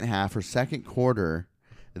 Second half or second quarter,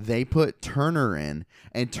 they put Turner in,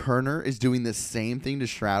 and Turner is doing the same thing to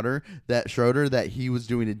Schroeder that he was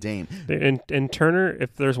doing to Dame. And Turner,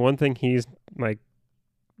 if there's one thing he's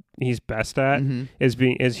best at,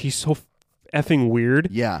 is he's so effing weird.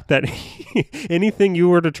 Yeah. That anything you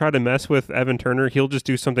were to try to mess with Evan Turner, he'll just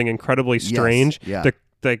do something incredibly strange. Yes. Yeah.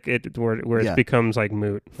 Where it becomes like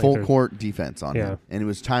moot. Full court defense on him. And it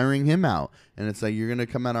was tiring him out. And it's like, you're going to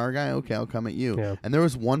come at our guy? Okay, I'll come at you. Yeah. And there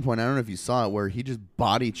was one point, I don't know if you saw it, where he just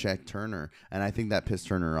body checked Turner. And I think that pissed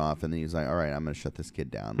Turner off. And then he was like, all right, I'm going to shut this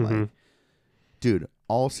kid down. Like, dude,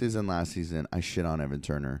 all season last season, I shit on Evan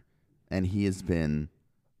Turner. And he has been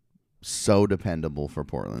so dependable for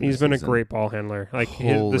Portland. He's been a great ball handler. Like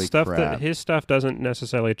his stuff doesn't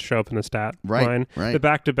necessarily show up in the stat line. Right. The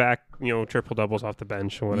back-to-back, triple doubles off the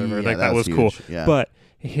bench or whatever. Yeah, that was cool. Yeah. But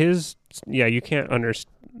you can't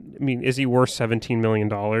understand. I mean, is he worth $17 million?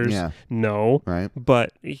 Yeah. No. Right.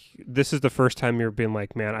 But this is the first time you're being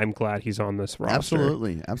like, man, I'm glad he's on this roster.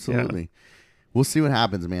 Absolutely. Yeah. We'll see what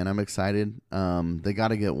happens, man. I'm excited. They got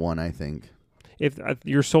to get one, I think. If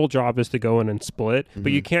your sole job is to go in and split,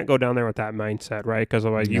 but you can't go down there with that mindset, right? Because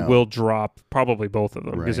otherwise you will drop probably both of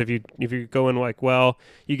them. Because if you go in like, well,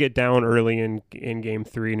 you get down early in game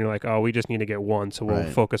 3 and you're like, oh, we just need to get one, so we'll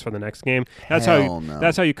focus for the next game. That's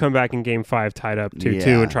how you come back in game 5 tied up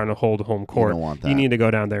 2-2 and trying to hold home court. You don't want that. You need to go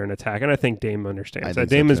down there and attack. And I think Dame understands that.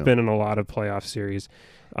 Dame has been in a lot of playoff series.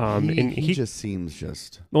 He just seems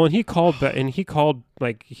just well, and he called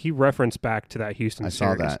like he referenced back to that Houston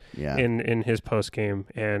series. I saw that, in his post game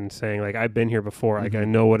and saying like, I've been here before, like I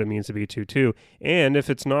know what it means to be 2-2, and if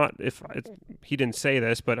he didn't say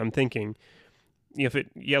this, but I'm thinking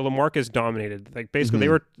LaMarcus dominated. Like basically, they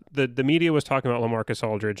were the media was talking about LaMarcus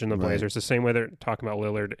Aldridge and the Blazers the same way they're talking about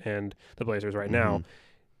Lillard and the Blazers right now.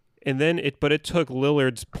 And then it took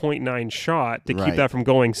Lillard's 0.9 shot to keep that from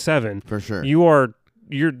going 7. For sure.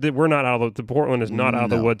 We're not out of the Portland is not out of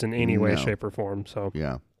the woods in any way, shape, or form. So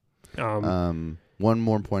yeah. One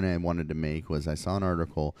more point I wanted to make was I saw an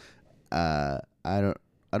article. I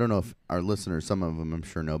don't know if our listeners, some of them I'm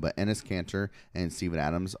sure know, but Enes Kanter and Steven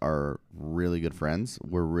Adams are really good friends.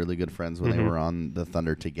 Were really good friends when they were on the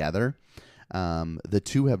Thunder together. The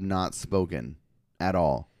two have not spoken at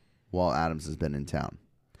all while Adams has been in town.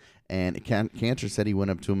 And Kanter said he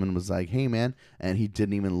went up to him and was like, "Hey, man," and he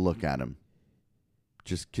didn't even look at him.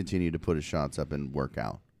 Just continued to put his shots up and work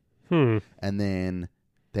out. And then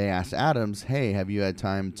they asked Adams, "Hey, have you had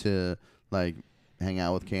time to like hang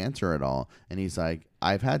out with Kanter at all?" And he's like,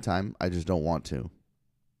 "I've had time. I just don't want to."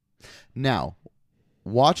 Now,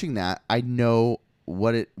 watching that, I know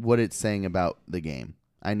what it's saying about the game.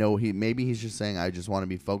 I know he's just saying, "I just want to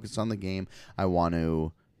be focused on the game. I want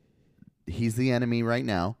to." He's the enemy right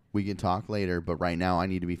now. We can talk later, but right now I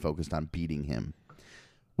need to be focused on beating him,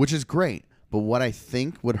 which is great. But what I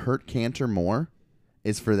think would hurt Kanter more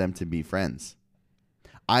is for them to be friends.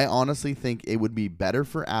 I honestly think it would be better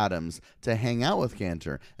for Adams to hang out with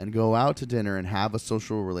Kanter and go out to dinner and have a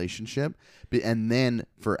social relationship, and then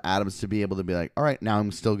for Adams to be able to be like, "All right, now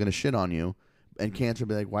I'm still going to shit on you," and Kanter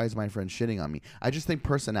be like, "Why is my friend shitting on me?" I just think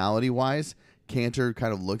personality-wise, Kanter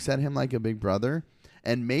kind of looks at him like a big brother.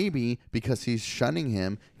 And maybe because he's shunning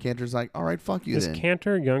him, Kanter's like, "All right, fuck you then." Is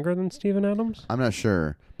Kanter younger than Steven Adams? I'm not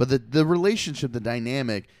sure. But the relationship, the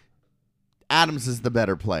dynamic, Adams is the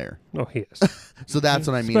better player. Oh, he is. So that's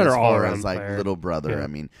what I mean as far as like player. Little brother. Yeah. I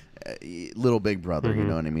mean, little big brother, you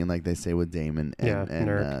know what I mean? Like they say with Damon and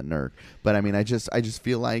Nurk. But I mean, I just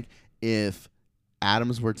feel like if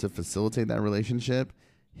Adams were to facilitate that relationship,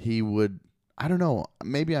 he would, I don't know,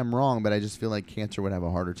 maybe I'm wrong, but I just feel like Kanter would have a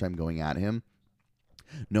harder time going at him,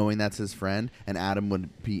 knowing that's his friend, and Adam would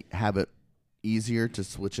have it easier to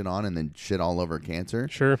switch it on and then shit all over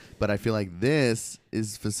Kanter. Sure. But I feel like this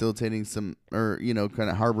is facilitating some, or,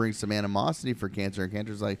 kind of harboring some animosity for Kanter. And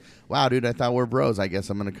Kanter's like, "Wow, dude, I thought we're bros. I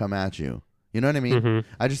guess I'm going to come at you." You know what I mean?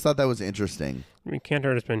 I just thought that was interesting. I mean,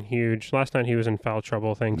 Kanter has been huge. Last night he was in foul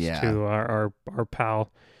trouble thanks to our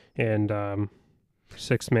pal and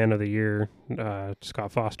sixth man of the year,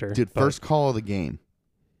 Scott Foster. Dude, first call of the game.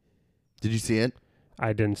 Did you see it?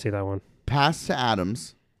 I didn't see that one. Pass to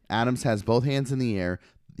Adams. Adams has both hands in the air.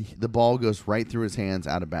 The ball goes right through his hands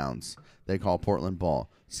out of bounds. They call Portland ball.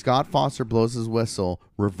 Scott Foster blows his whistle,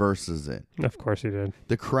 reverses it. Of course he did.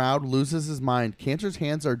 The crowd loses his mind. Kanter's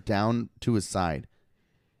hands are down to his side.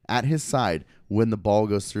 At his side when the ball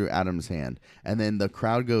goes through Adams' hand. And then the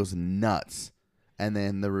crowd goes nuts. And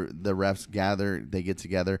then the refs gather, they get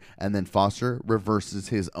together, and then Foster reverses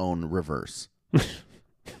his own reverse.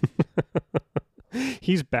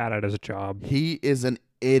 He's bad at his job. He is an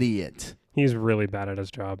idiot. He's really bad at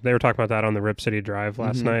his job. They were talking about that on the Rip City Drive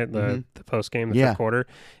last night, the post game, the third quarter.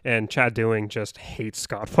 And Chad Dewing just hates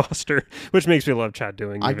Scott Foster, which makes me love Chad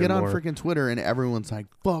Dewing. I get on freaking Twitter and everyone's like,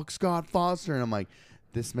 "Fuck Scott Foster," and I'm like,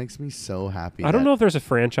 this makes me so happy. I don't know if there's a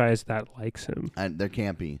franchise that likes him. There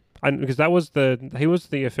can't be. Because he was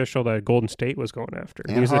the official that Golden State was going after.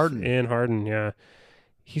 And Harden. And Harden, yeah.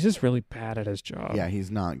 He's just really bad at his job. Yeah,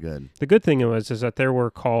 he's not good. The good thing is that there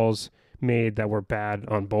were calls made that were bad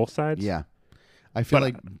on both sides. Yeah. I feel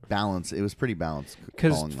like balance. It was pretty balanced.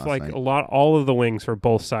 Because like all of the wings for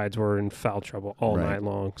both sides were in foul trouble all night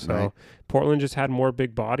long. So Portland just had more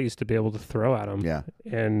big bodies to be able to throw at them. Yeah.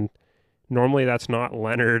 And normally that's not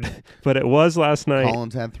Leonard, but it was last night.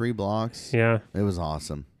 Collins had 3 blocks. Yeah. It was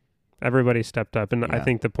awesome. Everybody stepped up, and I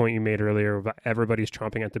think the point you made earlier about everybody's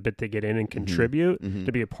chomping at the bit to get in and contribute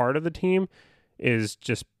to be a part of the team is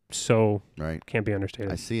just so can't be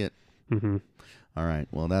understated. I see it. All right.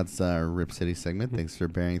 Well, that's our Rip City segment. Thanks for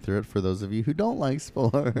bearing through it. For those of you who don't like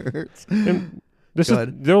sports, there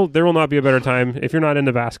will not be a better time if you're not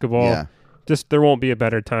into basketball. Yeah. There won't be a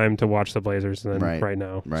better time to watch the Blazers than right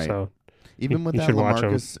now. Right. So even with that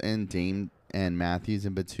LaMarcus and Dame and Matthews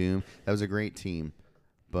and Batum, that was a great team,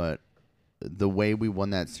 but the way we won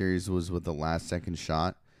that series was with the last second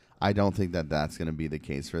shot. I don't think that that's going to be the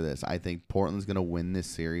case for this. I think Portland's going to win this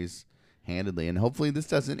series handedly, and hopefully this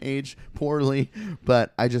doesn't age poorly.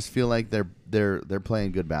 But I just feel like they're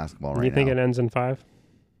playing good basketball right now. You think it ends in 5?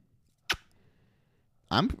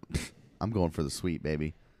 I'm going for the sweep,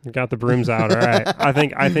 baby. Got the brooms out. All right.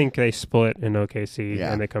 I think they split in OKC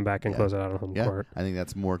Yeah. and they come back and Yeah. close it out on home court. I think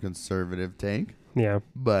that's more conservative take, Yeah.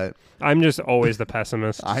 but I'm just always the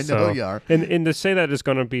pessimist. I know so- you are. And to say that it's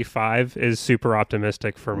going to be 5 is super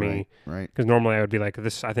optimistic for me. Right. Because normally I would be like,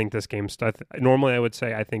 this. I think this game's. Normally I would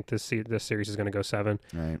say I think this series is going to go 7.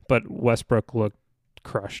 Right. But Westbrook looked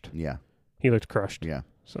crushed. Yeah. He looked crushed. Yeah.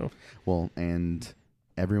 So Well, and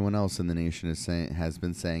everyone else in the nation has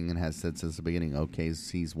been saying and has said since the beginning,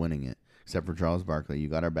 OKC's winning it, except for Charles Barkley. You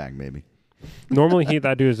got our back, baby. normally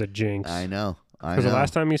that dude is a jinx. I know. Because the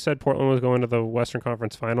last time he said Portland was going to the Western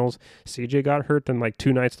Conference Finals, CJ got hurt. Then like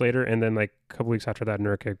 2 nights later, and then like a couple weeks after that,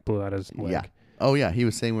 Nurkic blew out his leg. Yeah. Oh yeah, he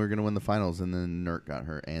was saying we were going to win the finals, and then Nurk got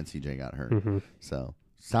hurt and CJ got hurt. Mm-hmm. So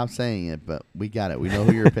stop saying it, but we got it. We know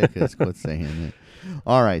who your pick is. Quit saying it.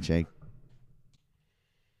 All right, Jake.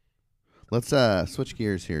 Let's switch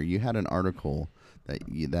gears here. You had an article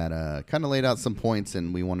that kind of laid out some points,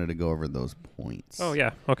 and we wanted to go over those points. Oh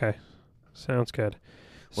yeah. Okay. Sounds good.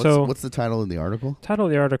 What's the title of the article? Title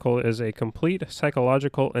of the article is A Complete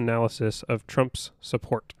Psychological Analysis of Trump's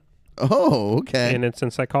Support. Oh, okay. And it's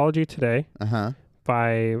in Psychology Today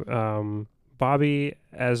by Bobby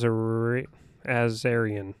Azarian. How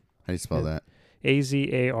do you spell that?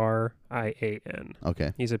 Azarian.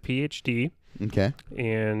 Okay. He's a PhD. Okay.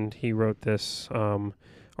 And he wrote this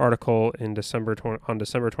article in December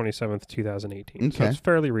 27th, 2018. Okay. So it's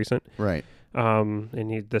fairly recent. Right.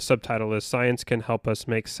 And the subtitle is "Science Can Help Us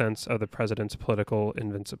Make Sense of the President's Political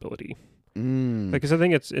Invincibility." Because I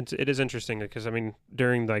think it is interesting because I mean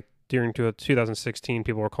during 2016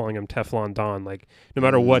 people were calling him Teflon Don. Like no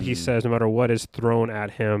matter what he says, no matter what is thrown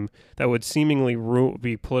at him, that would seemingly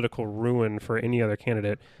be political ruin for any other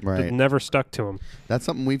candidate. Right. It never stuck to him. That's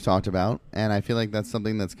something we've talked about, and I feel like that's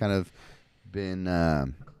something that's kind of been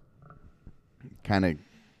kind of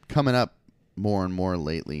coming up more and more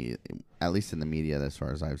lately, at least in the media, as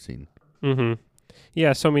far as I've seen. Mm-hmm.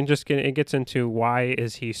 Yeah, so I mean, it gets into why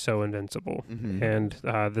is he so invincible, and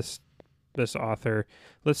this author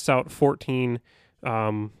lists out 14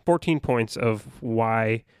 points of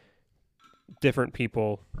why different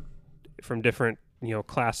people from different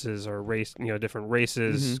classes or race, different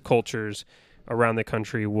races, cultures around the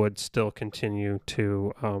country would still continue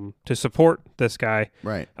to support this guy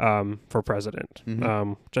right for president.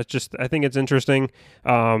 Just I think it's interesting.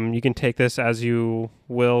 You can take this as you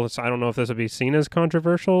will. So I don't know if this would be seen as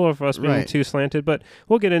controversial or if us being too slanted, but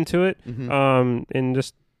we'll get into it. And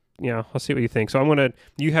just I'll see what you think. So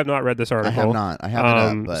you have not read this article. I have not. I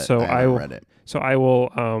haven't but so I haven't read it. So I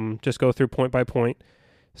will just go through point by point.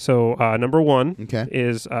 So number 1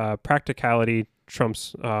 is practicality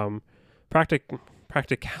trumps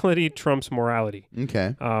practicality trumps morality.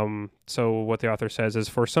 Okay. So what the author says is,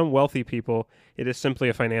 for some wealthy people, it is simply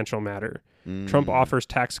a financial matter. Trump offers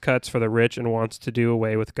tax cuts for the rich and wants to do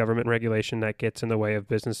away with government regulation that gets in the way of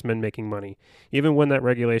businessmen making money, even when that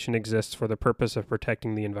regulation exists for the purpose of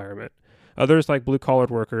protecting the environment. Others, like blue-collar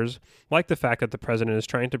workers, like the fact that the president is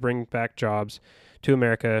trying to bring back jobs to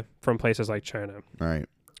America from places like China. Right.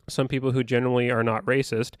 Some people who generally are not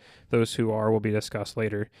racist, those who are will be discussed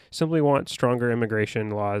later, simply want stronger immigration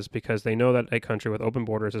laws because they know that a country with open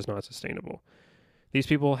borders is not sustainable. These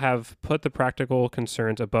people have put the practical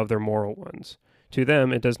concerns above their moral ones. To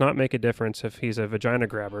them, it does not make a difference if he's a vagina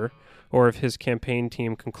grabber or if his campaign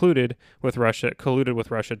team colluded with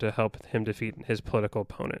Russia to help him defeat his political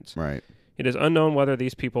opponents. Right. It is unknown whether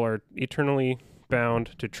these people are eternally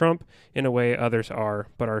bound to Trump in a way others are,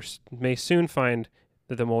 but may soon find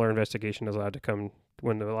that the Mueller investigation is allowed to come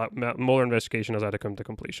to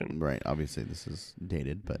completion. Right. Obviously, this is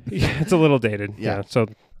dated, but yeah, it's a little dated. Yeah. So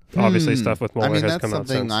obviously, stuff with Mueller has come out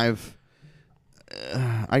since.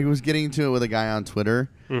 I was getting to it with a guy on Twitter.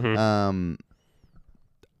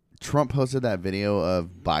 Trump posted that video of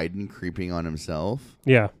Biden creeping on himself.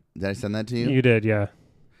 Yeah. Did I send that to you? You did, yeah.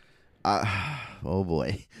 Oh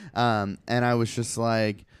boy. And I was just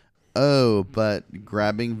like, oh, but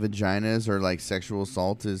grabbing vaginas or like sexual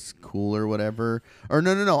assault is cool or whatever. Or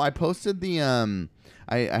no. I posted the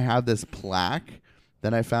I have this plaque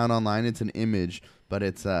that I found online. It's an image, but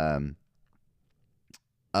it's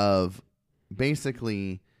of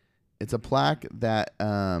basically it's a plaque that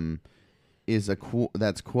is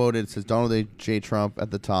that's quoted. It says Donald J. Trump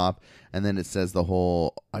at the top, and then it says the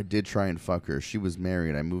whole "I did try and fuck her. She was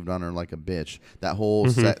married. I moved on her like a bitch." That whole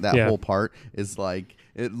whole part is like,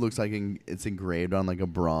 it looks like it's engraved on like a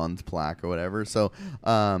bronze plaque or whatever. So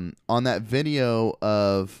on that video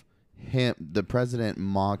of the president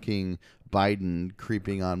mocking Biden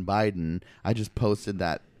creeping on Biden, I just posted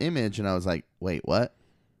that image and I was like, wait, what?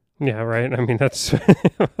 Yeah, right. I mean, that's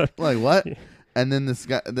like what? And then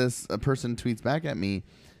this person tweets back at me,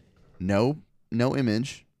 no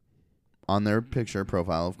image on their picture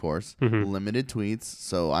profile, of course. Limited tweets,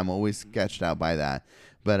 so I'm always sketched out by that.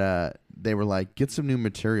 But they were like, get some new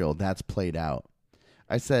material. That's played out.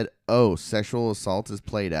 I said, oh, sexual assault is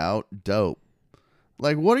played out? Dope.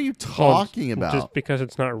 Like, what are you talking about? Just because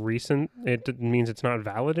it's not recent, it means it's not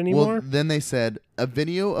valid anymore? Well, then they said, a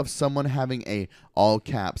video of someone having a, all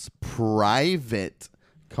caps, private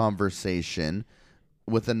conversation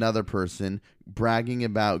with another person bragging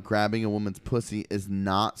about grabbing a woman's pussy is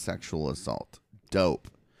not sexual assault. Dope.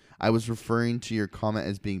 I was referring to your comment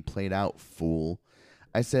as being played out, fool.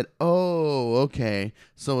 I said, oh, okay.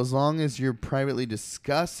 So as long as you're privately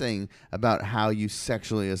discussing about how you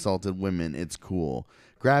sexually assaulted women, it's cool.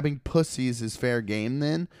 Grabbing pussies is fair game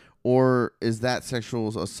then? Or is that sexual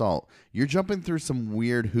assault? You're jumping through some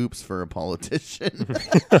weird hoops for a politician.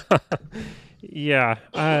 Yeah.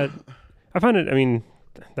 I find it, I mean,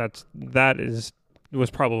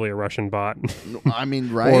 was probably a Russian bot. I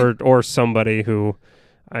mean, right? Or somebody who...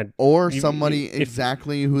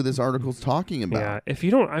 exactly who this article's talking about. Yeah, if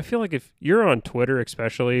you don't, I feel like if you're on Twitter,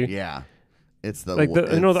 especially, yeah, it's the like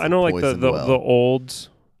I know like the olds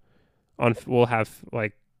on will have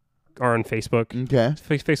like are on Facebook. Okay,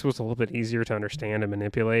 Facebook's a little bit easier to understand and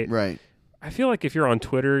manipulate. Right. I feel like if you're on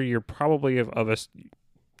Twitter, you're probably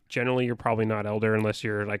generally you're probably not elder unless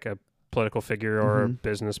you're like a political figure or a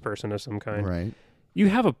business person of some kind. Right. You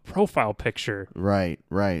have a profile picture. Right.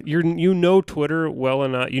 You know Twitter well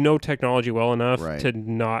enough, you know technology well enough to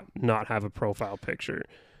not have a profile picture.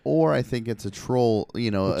 Or I think it's a troll,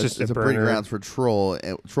 it's a breeding grounds for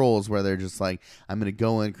trolls where they're just like, I'm going to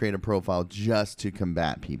go and create a profile just to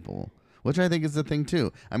combat people. Which I think is the thing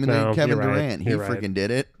too. I mean, like Kevin Durant, he freaking did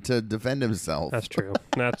it to defend himself. That's true.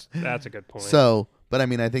 That's a good point. So, but I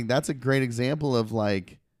mean, I think that's a great example of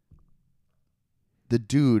like the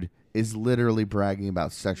dude is literally bragging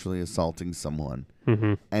about sexually assaulting someone.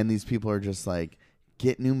 And these people are just like,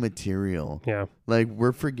 get new material. Yeah. Like,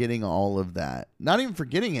 we're forgetting all of that. Not even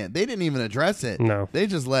forgetting it. They didn't even address it. No. They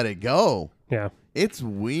just let it go. Yeah. It's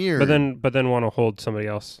weird. But then want to hold somebody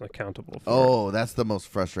else accountable for it. That's the most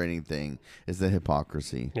frustrating thing is the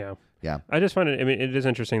hypocrisy. Yeah. Yeah. I just find it, I mean, it is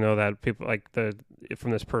interesting, though, that people, like,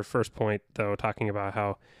 from this first point, though, talking about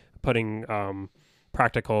how putting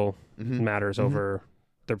practical matters over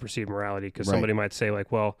their perceived morality, because somebody might say,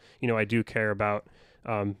 like, well, I do care about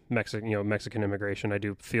Mexican immigration. I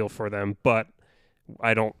do feel for them, but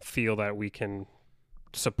I don't feel that we can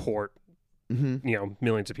support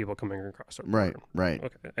millions of people coming across our border. Right.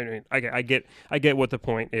 Okay. I mean, I get what the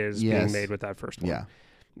point is being made with that first one. Yeah.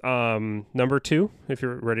 Number 2, if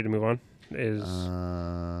you're ready to move on, is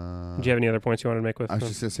do you have any other points you want to make with? I was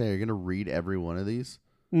just gonna say, are you gonna read every one of these?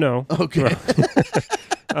 No. Okay.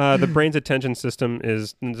 The brain's attention system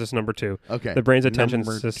is just number 2. Okay. The brain's attention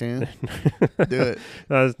system. Do it.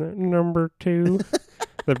 That's number 2.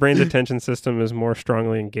 The brain's attention system is more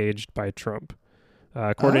strongly engaged by Trump.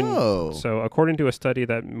 According to a study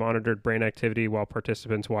that monitored brain activity while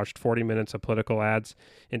participants watched 40 minutes of political ads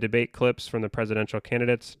and debate clips from the presidential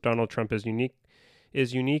candidates, Donald Trump is unique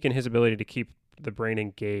in his ability to keep the brain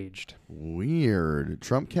engaged. Weird.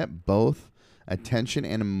 Trump kept both attention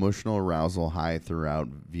and emotional arousal high throughout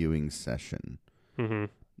viewing session. So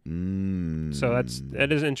that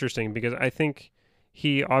is interesting because I think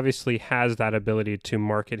he obviously has that ability to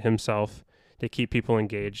market himself to keep people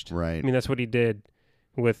engaged. Right. I mean, that's what he did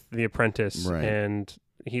with The Apprentice. Right. And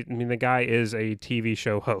the guy is a TV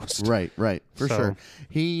show host. Right. For sure.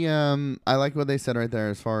 He, I like what they said right there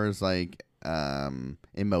as far as like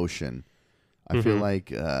emotion. I feel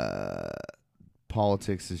like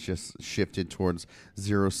politics is just shifted towards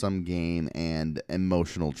zero-sum game and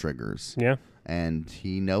emotional triggers. Yeah. And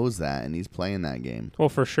he knows that, and he's playing that game. Well,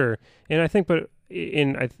 for sure. And I think,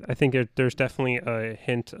 I think there's definitely a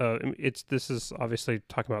hint of this is obviously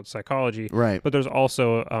talking about psychology, right? But there's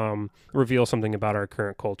also reveal something about our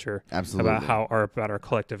current culture, absolutely, about our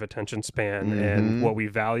collective attention span and what we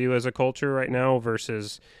value as a culture right now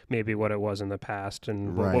versus maybe what it was in the past,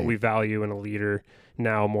 and what we value in a leader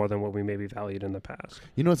now more than what we maybe valued in the past.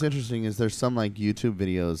 You know what's interesting is there's some like YouTube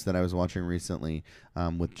videos that I was watching recently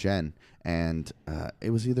with Jen. And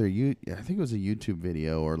it was either I think it was a YouTube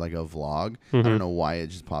video or like a vlog. I don't know why it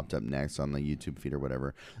just popped up next on the YouTube feed or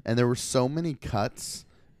whatever. And there were so many cuts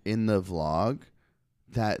in the vlog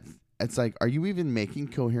that it's like, are you even making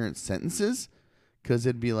coherent sentences? Because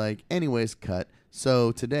it'd be like, anyways, cut.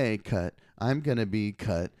 So today, cut. I'm gonna be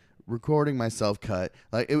cut. Recording myself, cut.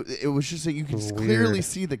 Like it was just like you could clearly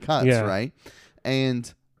see the cuts, right?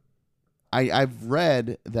 And I've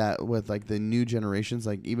read that with like the new generations,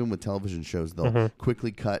 like even with television shows, they'll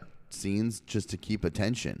quickly cut scenes just to keep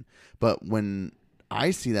attention. But when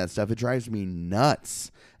I see that stuff, it drives me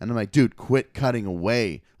nuts. And I'm like, dude, quit cutting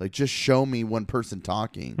away. Like, just show me one person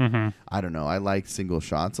talking. I don't know. I like single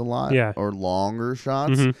shots a lot, or longer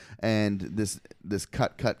shots. And this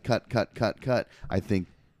cut, I think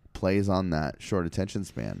plays on that short attention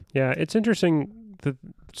span. Yeah, it's interesting.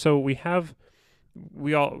 So we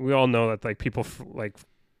all know that like people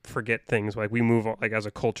forget things. Like we move on, like as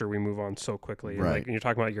a culture, we move on so quickly. Right. Like you're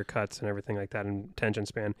talking about your cuts and everything like that and attention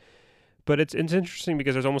span. But it's interesting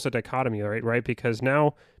because there's almost a dichotomy, right? Because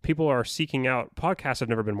now people are seeking out, podcasts have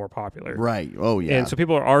never been more popular. Right. Oh, yeah. And so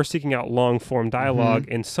people are seeking out long-form dialogue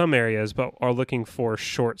in some areas, but are looking for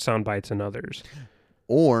short sound bites in others.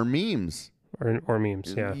 Or memes. Or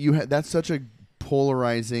memes, yeah. That's such a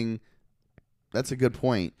polarizing, that's a good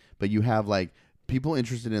point. But you have like people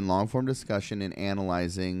interested in long-form discussion and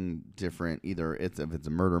analyzing different, either if it's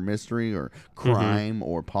a murder mystery or crime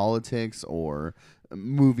or politics or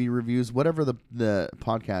movie reviews, whatever the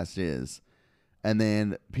podcast is. And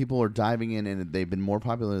then people are diving in and they've been more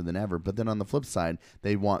popular than ever. But then on the flip side,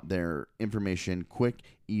 they want their information quick,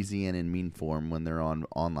 easy, and in meme form when they're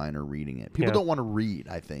online or reading it. People don't want to read,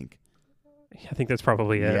 I think. I think that's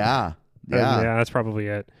probably it. Yeah. Yeah, that's probably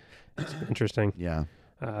it. It's interesting. Yeah.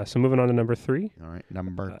 So moving on to number 3. All right,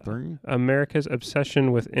 number 3. America's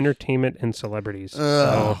obsession with entertainment and celebrities.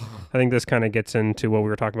 So I think this kind of gets into what we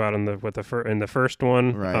were talking about in the first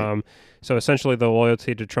one. Right. So essentially, the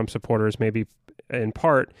loyalty to Trump supporters may be, in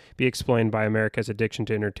part, be explained by America's addiction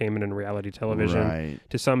to entertainment and reality television. Right.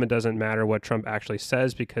 To some, it doesn't matter what Trump actually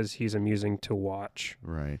says because he's amusing to watch.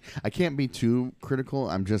 Right. I can't be too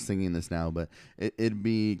critical. I'm just thinking this now, but it'd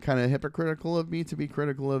be kind of hypocritical of me to be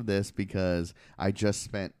critical of this because I just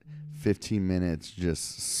spent 15 minutes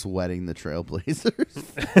just sweating the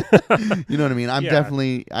Trailblazers. You know what I mean?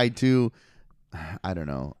 I don't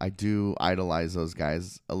know. I do idolize those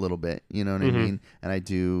guys a little bit. You know what I mean? And I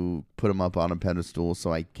do put them up on a pedestal,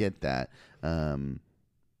 so I get that. I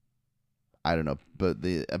don't know. But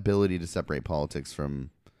the ability to separate politics from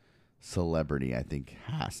celebrity, I think,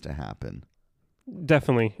 has to happen.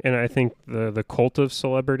 Definitely. And I think the cult of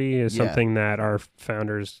celebrity is something that our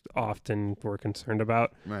founders often were concerned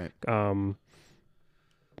about. Right.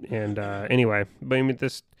 Anyway, but I mean,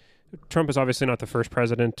 Trump is obviously not the first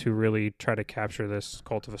president to really try to capture this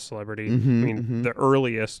cult of a celebrity. I mean,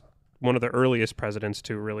 one of the earliest presidents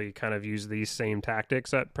to really kind of use these same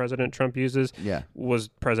tactics that President Trump uses was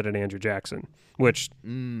President Andrew Jackson, which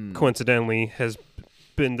coincidentally has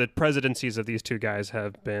been, the presidencies of these two guys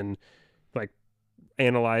have been like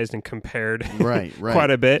analyzed and compared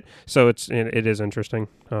quite a bit. So it is interesting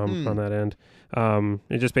on that end.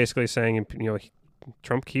 It's just basically saying,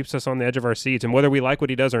 Trump keeps us on the edge of our seats, and whether we like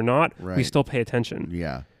what he does or not, we still pay attention.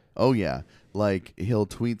 Yeah. Oh, yeah. Like, he'll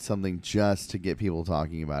tweet something just to get people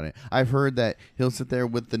talking about it. I've heard that he'll sit there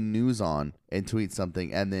with the news on and tweet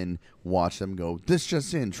something and then watch them go, this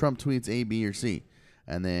just in, Trump tweets A, B, or C.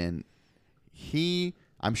 And then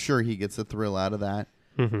I'm sure he gets a thrill out of that,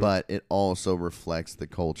 but it also reflects the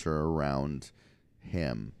culture around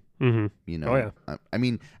him. You know, oh, yeah. I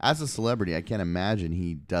mean, as a celebrity, I can't imagine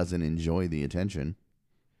he doesn't enjoy the attention.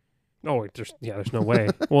 Oh, there's no way.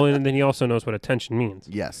 Well, and then he also knows what attention means.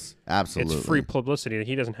 Yes, absolutely. It's free publicity that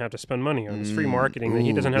he doesn't have to spend money on. It's free marketing that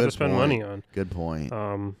he doesn't have to spend money on. Good point.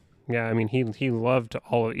 Yeah, I mean, he loved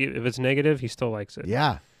all of it. If it's negative, he still likes it.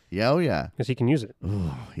 Yeah. Yeah, oh yeah. Because he can use it.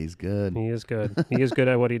 Oh, he's good. He is good. He is good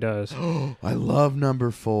at what he does. I love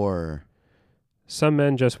number 4. Some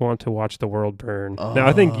men just want to watch the world burn. Now,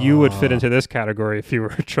 I think you would fit into this category if you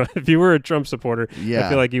were a Trump supporter. Yeah. I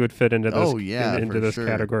feel like you would fit into this. Into this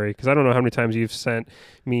category, because I don't know how many times you've sent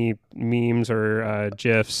me memes or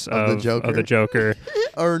gifs of the Joker.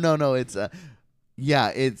 Or no, it's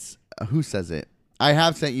it's who says it? I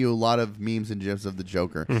have sent you a lot of memes and gifs of the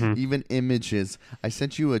Joker, even images. I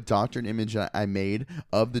sent you a doctored image I made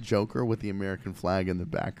of the Joker with the American flag in the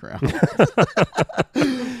background.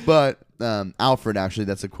 But Alfred, actually,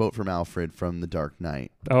 that's a quote from Alfred from The Dark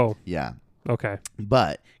Knight. Oh. Yeah. Okay.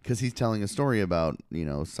 But because he's telling a story about,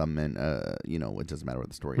 some men, it doesn't matter what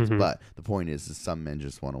the story is. But the point is some men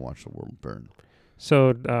just want to watch the world burn.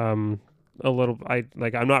 So, I'm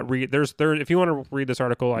not if you want to read this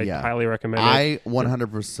article, I highly recommend it. I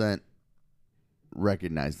 100%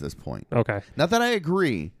 recognize this point. Okay. Not that I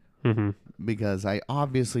agree, because I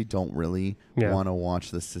obviously don't really want to watch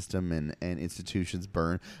the system and institutions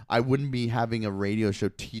burn. I wouldn't be having a radio show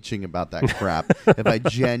teaching about that crap if I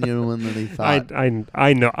genuinely thought.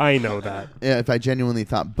 I know that. Yeah, if I genuinely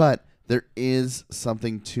thought, but there is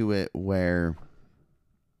something to it where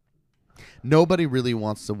nobody really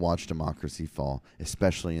wants to watch democracy fall,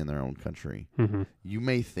 especially in their own country. Mm-hmm. You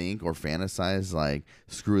may think or fantasize like,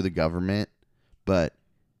 screw the government, but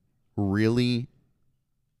really,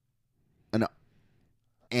 an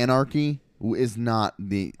anarchy is not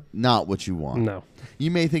what you want. No.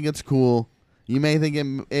 You may think it's cool. You may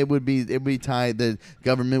think it would be tied. The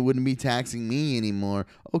government wouldn't be taxing me anymore.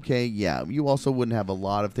 Okay, yeah. You also wouldn't have a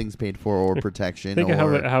lot of things paid for or protection. Think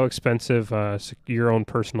of how expensive your own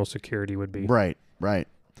personal security would be. Right.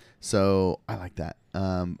 So I like that.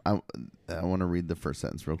 I want to read the first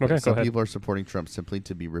sentence real quick. Okay, Some go ahead. people are supporting Trump simply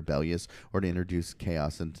to be rebellious or to introduce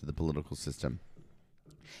chaos into the political system.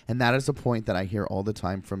 And that is a point that I hear all the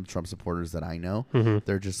time from Trump supporters that I know. Mm-hmm.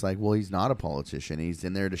 They're just like, well, he's not a politician. He's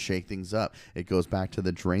in there to shake things up. It goes back to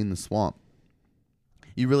the drain the swamp.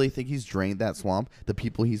 You really think he's drained that swamp? The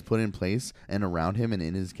people he's put in place and around him and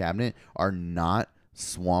in his cabinet are not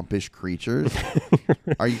swampish creatures?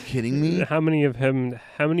 Are you kidding me? How many of them?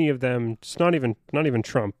 It's not even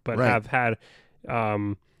Trump, but Right.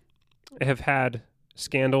 have had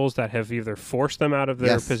scandals that have either forced them out of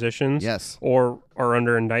their Yes. positions, Yes. or are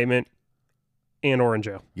under indictment and or in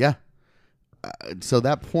jail. Yeah. So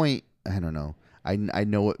that point, I don't know. I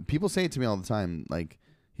know what people say it to me all the time. Like,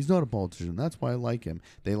 he's not a politician. That's why I like him.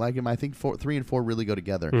 They like him. I think 3 and 4 really go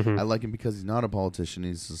together. Mm-hmm. I like him because he's not a politician.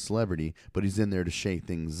 He's a celebrity, but he's in there to shake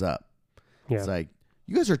things up. Yeah. It's like,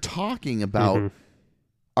 you guys are talking about Mhm.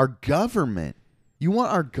 our government. You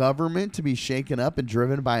want our government to be shaken up and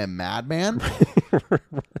driven by a madman?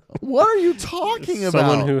 What are you talking about?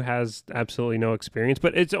 Someone who has absolutely no experience,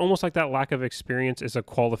 but it's almost like that lack of experience is a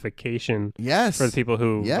qualification Yes. for the people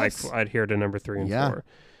who Yes. like adhere to number 3 and Yeah.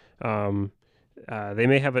 4. They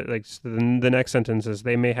may have the next sentence is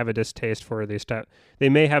they may have a distaste for the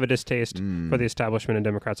for the establishment and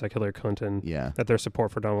Democrats like Hillary Clinton. Yeah. That their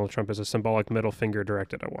support for Donald Trump is a symbolic middle finger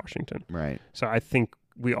directed at Washington. Right. So I think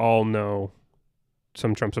we all know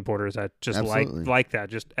some Trump supporters that just Absolutely. like that,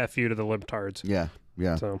 just F you to the libtards. Yeah.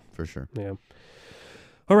 Yeah. So For sure. yeah.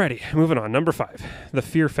 Alrighty, moving on. Number 5, the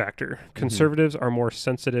fear factor. Conservatives are more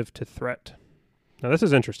sensitive to threat. Now this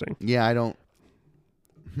is interesting. Yeah, I don't.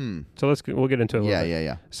 So we'll get into it a little bit.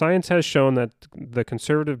 Yeah. Science has shown that the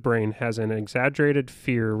conservative brain has an exaggerated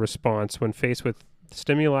fear response when faced with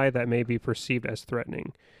stimuli that may be perceived as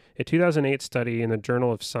threatening. A 2008 study in the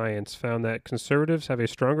Journal of Science found that conservatives have a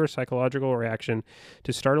stronger psychological reaction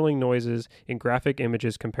to startling noises and graphic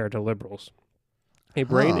images compared to liberals. A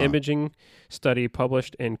brain imaging study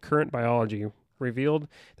published in Current Biology revealed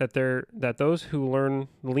that those who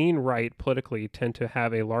lean right politically tend to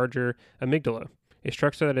have a larger amygdala, a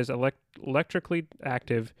structure that is electrically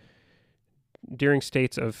active during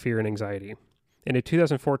states of fear and anxiety. In a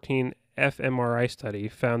 2014 fMRI study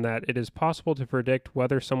found that it is possible to predict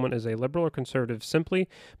whether someone is a liberal or conservative simply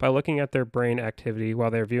by looking at their brain activity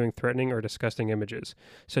while they are viewing threatening or disgusting images,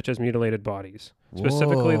 such as mutilated bodies.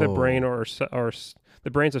 Specifically, the brain or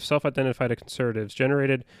the brains of self-identified conservatives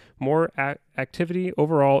generated more activity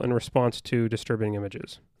overall in response to disturbing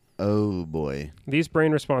images. Oh boy. These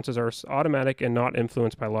brain responses are automatic and not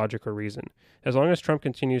influenced by logic or reason. As long as Trump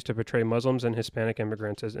continues to portray Muslims and Hispanic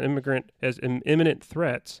immigrants as imminent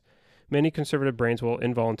threats, many conservative brains will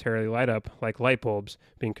involuntarily light up like light bulbs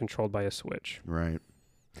being controlled by a switch. Right.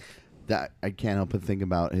 That I can't help but think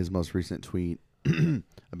about his most recent tweet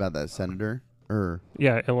about that senator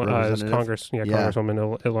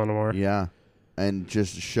Congresswoman Ilhan Omar. Yeah. And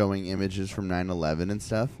just showing images from 9/11 and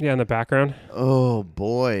stuff. Yeah, in the background. Oh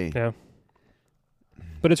boy. Yeah.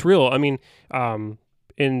 But it's real. I mean,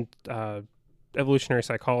 in evolutionary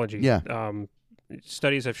psychology,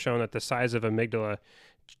 studies have shown that the size of amygdala,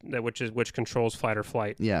 which controls flight or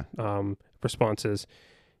flight responses,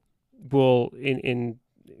 will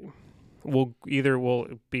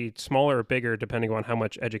be smaller or bigger depending on how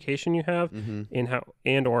much education you have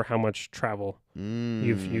or how much travel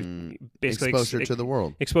you've basically exposure to the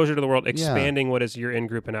world, expanding what is your in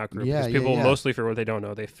group and out group. Because people mostly fear what they don't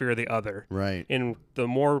know. They fear the other. Right. And the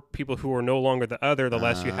more people who are no longer the other, the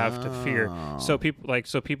less you have to fear. So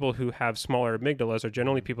people who have smaller amygdalas are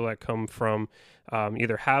generally people that come from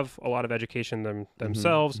either have a lot of education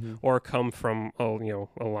themselves or come from a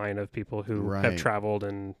line of people who have traveled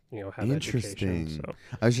and have education. So.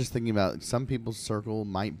 I was just thinking about some people's circle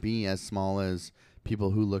might be as small as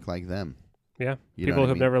people who look like them. Yeah, people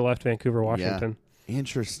who've never left Vancouver, Washington. Yeah.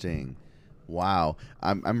 Interesting. Wow.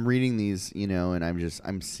 I'm reading these, and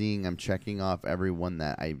I'm checking off everyone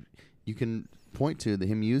that you can point to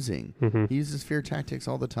him using. He uses fear tactics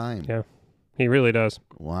all the time. Yeah, he really does.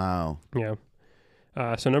 Wow. Yeah.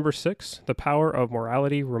 So number 6, the power of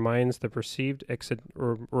morality reminds the perceived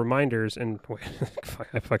reminders and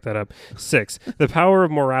I fucked that up. 6, the power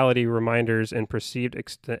of morality reminders and perceived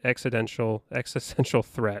existential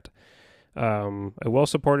threat. A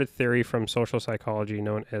well-supported theory from social psychology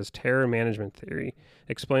known as terror management theory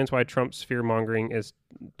explains why Trump's fear-mongering is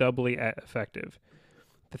doubly effective.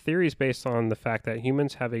 The theory is based on the fact that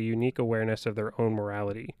humans have a unique awareness of their own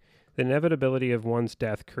morality. The inevitability of one's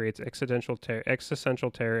death creates existential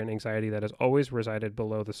terror and anxiety that has always resided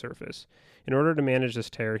below the surface. In order to manage this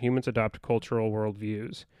terror, humans adopt cultural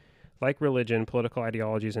worldviews. Like religion, political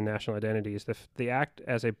ideologies, and national identities, they act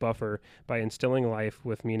as a buffer by instilling life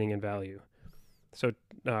with meaning and value. So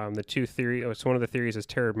one of the theories is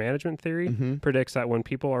terror management theory, predicts that when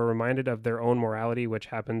people are reminded of their own morality, which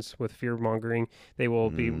happens with fear-mongering, they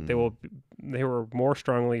will more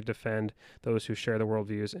strongly defend those who share the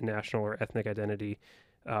worldviews and national or ethnic identity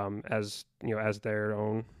as their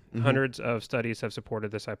own. Hundreds of studies have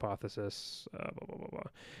supported this hypothesis.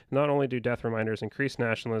 Not only do death reminders increase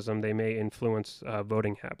nationalism, they may influence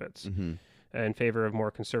voting habits in favor of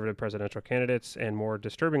more conservative presidential candidates. And more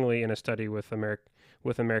disturbingly, in a study with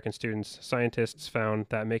American students, scientists found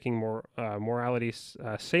that making morality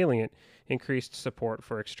salient increased support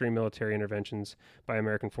for extreme military interventions by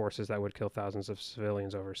American forces that would kill thousands of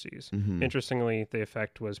civilians overseas. Interestingly, the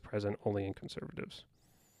effect was present only in conservatives.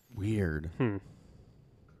 Weird.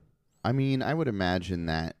 I mean, I would imagine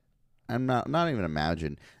that. I'm not even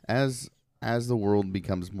imagine. As the world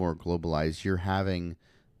becomes more globalized, you're having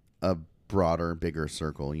a broader, bigger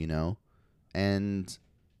circle, and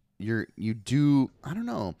you do. I don't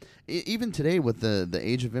know. Even today, with the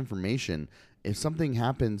age of information, if something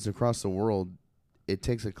happens across the world, it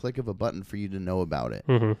takes a click of a button for you to know about it.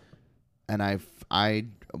 And I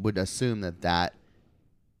would assume that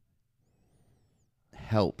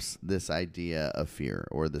helps this idea of fear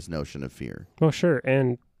or this notion of fear. Well, sure.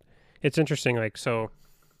 And it's interesting, obviously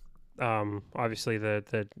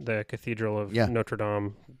the Cathedral of Notre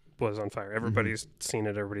Dame was on fire. Everybody's seen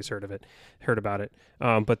it. Everybody's heard about it.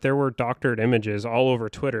 But there were doctored images all over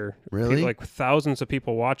Twitter. Really? Like thousands of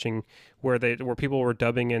people watching where people were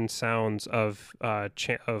dubbing in sounds of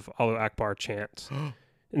Allahu Akbar chants.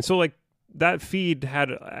 And so that feed had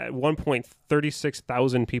at one point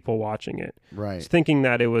 36,000 people watching it. Right. Thinking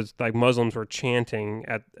that it was like Muslims were chanting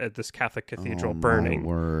at this Catholic cathedral burning. My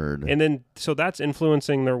word. And then, so that's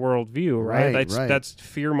influencing their worldview, right? Right. That's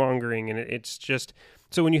fear-mongering. And it's just,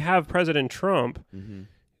 so when you have President Trump,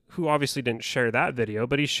 who obviously didn't share that video,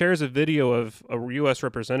 but he shares a video of a U.S.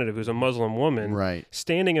 representative who's a Muslim woman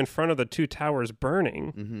standing in front of the two towers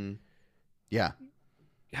burning. Yeah.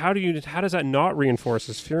 How does that not reinforce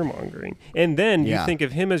his fear-mongering? And then you think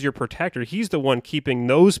of him as your protector. He's the one keeping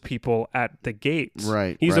those people at the gates.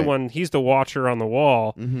 Right. He's the watcher on the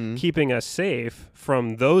wall, keeping us safe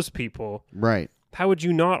from those people. Right. How would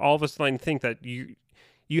you not all of a sudden think that you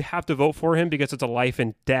have to vote for him because it's a life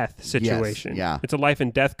and death situation? Yes, yeah. It's a life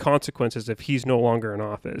and death consequences if he's no longer in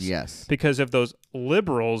office. Yes. Because if those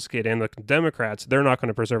liberals get in, the Democrats, they're not going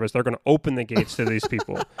to preserve us. They're going to open the gates to these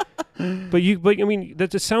people. But I mean,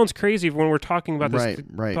 that just sounds crazy when we're talking about this.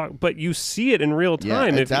 Right. But you see it in real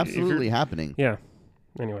time. Yeah, it's absolutely happening. Yeah.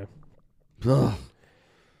 Anyway. Ugh.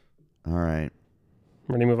 All right.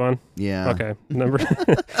 Ready to move on? Yeah. Okay.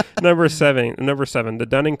 Number 7. The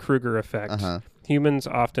Dunning-Kruger effect. Humans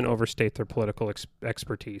often overstate their political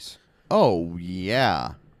expertise. Oh,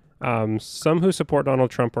 yeah. Some who support Donald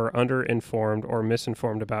Trump are underinformed or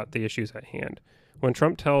misinformed about the issues at hand. When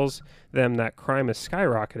Trump tells them that crime is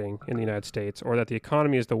skyrocketing in the United States or that the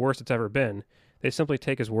economy is the worst it's ever been, they simply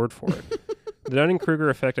take his word for it. The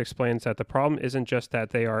Dunning-Kruger effect explains that the problem isn't just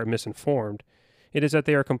that they are misinformed. It is that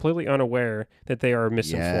they are completely unaware that they are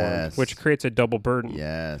misinformed, which creates a double burden.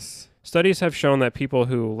 Yes. Studies have shown that people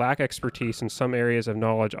who lack expertise in some areas of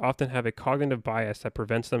knowledge often have a cognitive bias that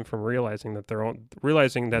prevents them from realizing that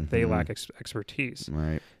they lack expertise.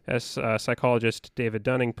 Right. As psychologist David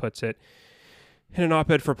Dunning puts it, in an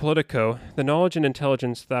op-ed for Politico, the knowledge and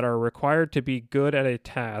intelligence that are required to be good at a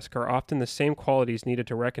task are often the same qualities needed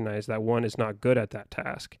to recognize that one is not good at that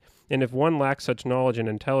task. And if one lacks such knowledge and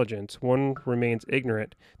intelligence, one remains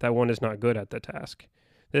ignorant that one is not good at the task.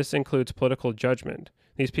 This includes political judgment.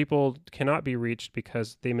 These people cannot be reached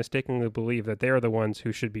because they mistakenly believe that they are the ones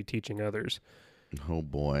who should be teaching others. Oh,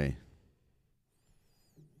 boy.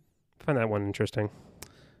 I find that one interesting.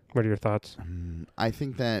 What are your thoughts? I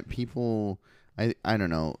think that people... I don't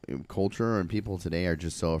know, culture and people today are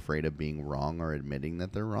just so afraid of being wrong or admitting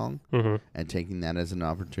that they're wrong and taking that as an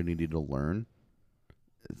opportunity to learn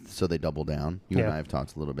so they double down. You and I have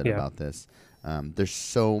talked a little bit about this. There's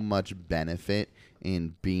so much benefit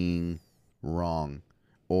in being wrong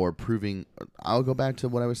or proving. I'll go back to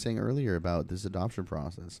what I was saying earlier about this adoption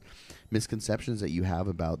process. Misconceptions that you have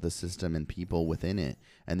about the system and people within it,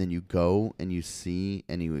 and then you go and you see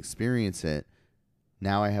and you experience it.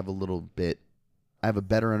 Now I have a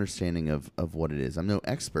better understanding of what it is. I'm no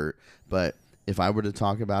expert, but if I were to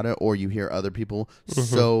talk about it, or you hear other people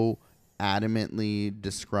so adamantly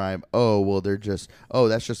describe,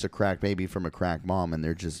 that's just a crack baby from a crack mom, and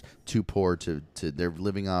they're just too poor to they're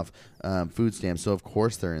living off food stamps, so of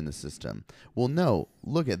course they're in the system. Well, no,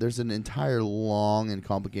 there's an entire long and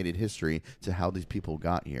complicated history to how these people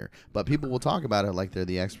got here, but people will talk about it like they're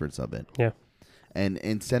the experts of it. Yeah. And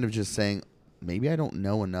instead of just saying, maybe I don't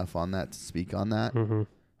know enough on that to speak on that,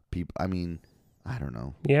 people, I mean, I don't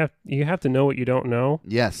know. Yeah, you have to know what you don't know.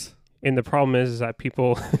 Yes. And the problem is that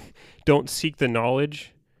people don't seek the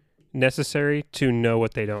knowledge necessary to know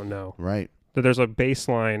what they don't know. Right. So there's a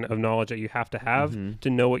baseline of knowledge that you have to have to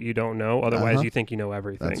know what you don't know. Otherwise, you think you know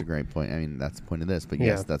everything. That's a great point. I mean, that's the point of this. But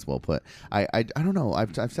yes, that's well put. I don't know.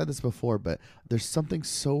 I've said this before, but there's something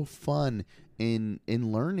so fun in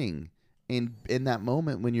learning. In that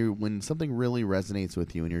moment when something really resonates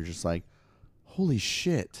with you and you're just like, holy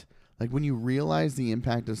shit. Like when you realize the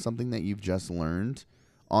impact of something that you've just learned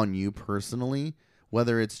on you personally,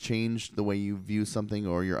 whether it's changed the way you view something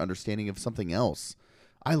or your understanding of something else.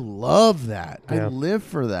 I love that. Yeah. I live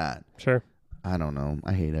for that. Sure. I don't know.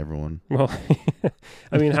 I hate everyone. Well,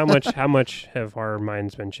 I mean, how much have our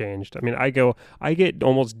minds been changed? I mean, I get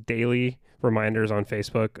almost daily reminders on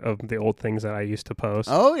Facebook of the old things that I used to post.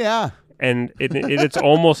 Oh yeah. And it's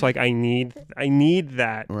almost like I need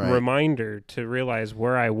that reminder to realize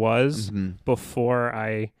where I was before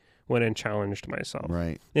I went and challenged myself.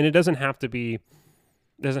 Right. And it doesn't have to be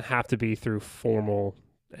through formal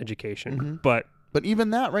education, but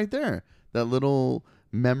even that right there, that little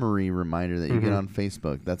memory reminder that you get on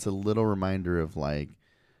Facebook, that's a little reminder of like,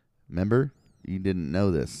 remember, you didn't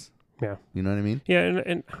know this. Yeah. You know what I mean? Yeah,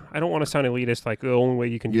 and I don't want to sound elitist, like the only way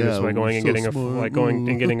you can do this is by going and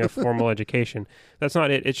getting a formal education. That's not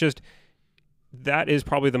it. It's just that is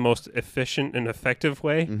probably the most efficient and effective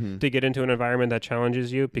way to get into an environment that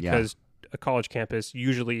challenges you, because a college campus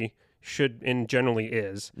usually generally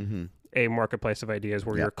is a marketplace of ideas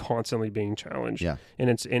where you're constantly being challenged. Yeah.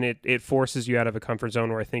 And it forces you out of a comfort zone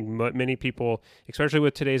where I think many people, especially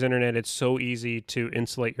with today's internet, it's so easy to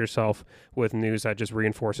insulate yourself with news that just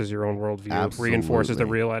reinforces your own worldview, reinforces the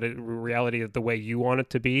reality of the way you want it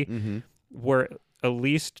to be,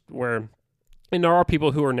 and there are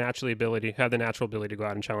people who are have the natural ability to go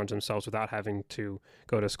out and challenge themselves without having to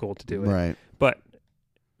go to school to do it. Right. But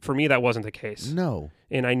for me, that wasn't the case. No.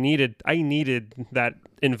 And I needed that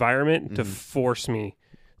environment to force me,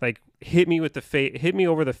 like hit me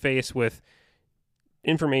over the face with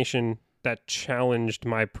information that challenged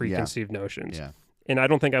my preconceived notions. Yeah. And I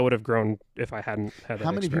don't think I would have grown if I hadn't had that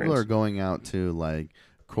How many experience. people are going out to like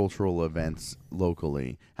cultural events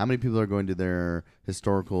locally? How many people are going to their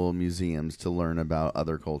historical museums to learn about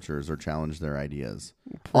other cultures or challenge their ideas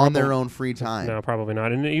on their own free time? No, probably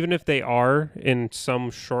not. And even if they are in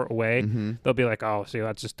some short way, they'll be like, "Oh, see,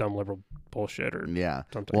 that's just dumb liberal bullshit," or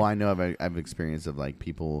something. Well, I know I've experience of like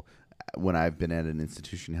people when I've been at an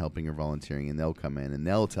institution helping or volunteering, and they'll come in and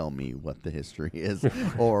they'll tell me what the history is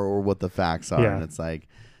or what the facts are, and it's like,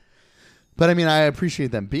 but I mean, I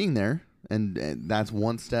appreciate them being there. And that's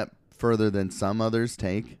one step further than some others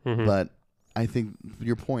take. But I think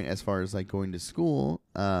your point as far as like going to school,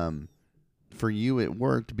 for you it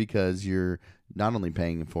worked because you're not only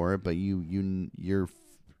paying for it, but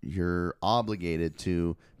you're obligated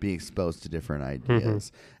to be exposed to different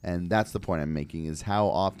ideas. And that's the point I'm making, is how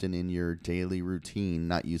often in your daily routine,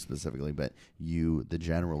 not you specifically, but you, the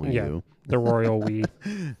general you, the royal we,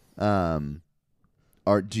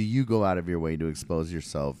 or do you go out of your way to expose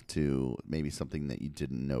yourself to maybe something that you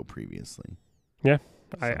didn't know previously? Yeah,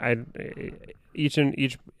 so.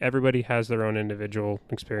 Everybody has their own individual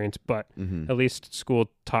experience, but at least school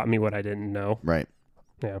taught me what I didn't know. Right.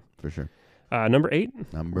 Yeah, for sure. Number 8,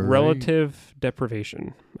 relative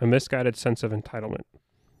deprivation, a misguided sense of entitlement.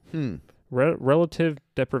 Relative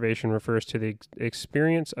deprivation refers to the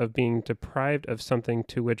experience of being deprived of something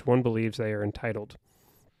to which one believes they are entitled.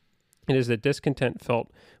 It is the discontent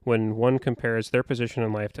felt when one compares their position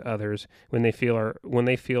in life to others, when they feel are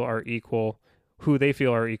equal, who they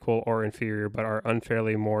feel are equal or inferior, but are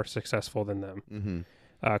unfairly more successful than them.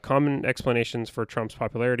 Common explanations for Trump's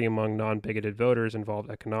popularity among non-bigoted voters involved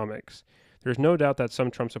economics. There's no doubt that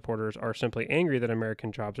some Trump supporters are simply angry that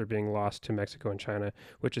American jobs are being lost to Mexico and China,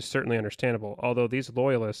 which is certainly understandable, although these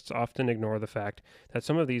loyalists often ignore the fact that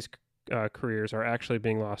some of these careers are actually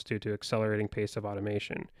being lost due to accelerating pace of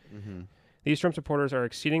automation. Mm-hmm. These Trump supporters are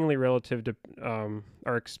exceedingly are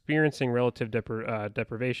experiencing relative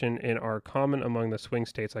deprivation and are common among the swing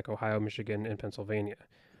states like Ohio, Michigan, and Pennsylvania.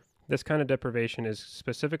 This kind of deprivation is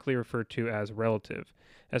specifically referred to as relative,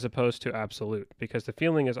 as opposed to absolute, because the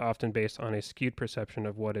feeling is often based on a skewed perception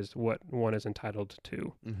of what one is entitled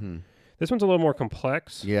to. Mm-hmm. This one's a little more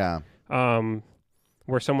complex. Yeah.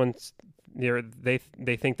 Where someone's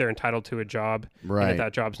they think they're entitled to a job, right? And if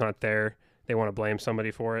that job's not there, they want to blame somebody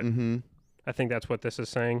for it. Mm-hmm. I think that's what this is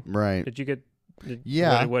saying. Right. Did you get?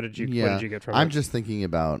 What did you get from it? I'm just thinking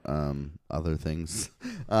about other things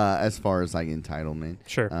as far as like entitlement.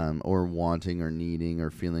 Sure. Or wanting or needing or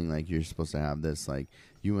feeling like you're supposed to have this. Like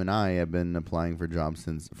you and I have been applying for jobs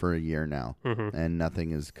for a year now, and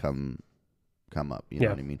nothing has come up. You know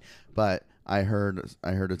what I mean? But I heard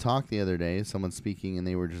a talk the other day, someone speaking, and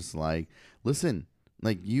they were just like, listen,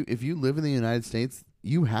 like if you live in the United States,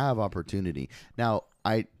 you have opportunity. Now,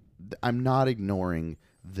 I'm not ignoring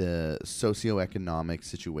the socioeconomic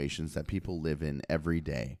situations that people live in every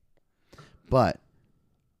day. But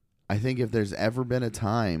I think if there's ever been a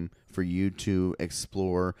time for you to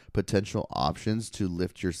explore potential options to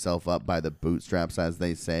lift yourself up by the bootstraps, as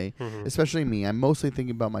they say, especially me, I'm mostly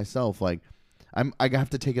thinking about myself. Like, I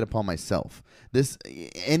have to take it upon myself.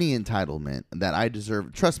 Any entitlement that I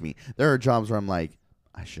deserve. Trust me, there are jobs where I'm like,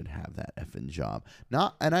 I should have that effing job.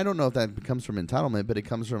 And I don't know if that comes from entitlement, but it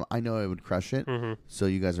comes from I know I would crush it, so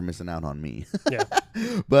you guys are missing out on me. Yeah.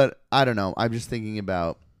 But I don't know. I'm just thinking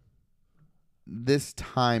about this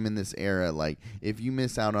time in this era. Like, if you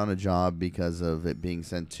miss out on a job because of it being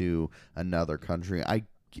sent to another country, I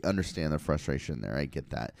understand the frustration there. I get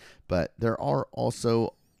that. But there are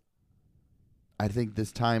also, I think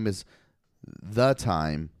this time is the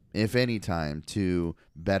time, if any time, to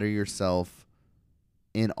better yourself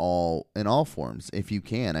in all forms, if you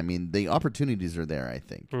can. I mean, the opportunities are there, I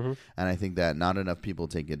think. And I think that not enough people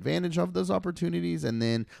take advantage of those opportunities and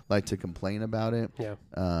then like to complain about it. Yeah.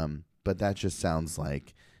 But that just sounds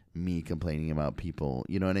like me complaining about people,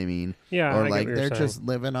 you know what I mean? Yeah. Or I like get what they're you're just saying.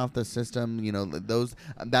 living off the system, you know,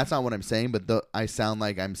 that's not what I'm saying, but I sound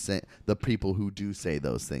like I'm saying the people who do say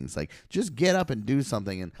those things, like just get up and do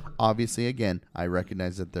something. And obviously, again, I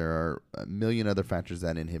recognize that there are a million other factors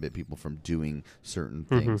that inhibit people from doing certain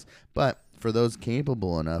things. But for those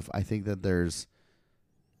capable enough, I think that there's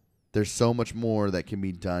so much more that can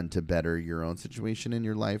be done to better your own situation in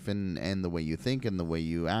your life and the way you think and the way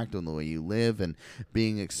you act and the way you live and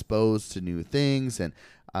being exposed to new things. And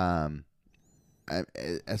as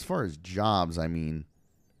far as jobs, I mean,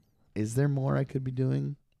 is there more I could be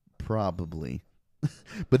doing? Probably.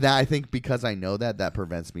 But that, I think, because I know that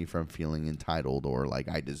prevents me from feeling entitled or like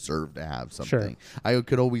I deserve to have something. Sure. I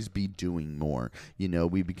could always be doing more. You know,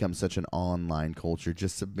 we become such an online culture.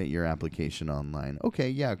 Just submit your application online. Okay,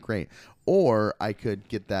 yeah, great. Or I could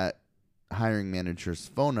get that hiring manager's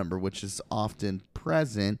phone number, which is often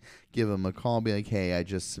present, give them a call, be like, hey, I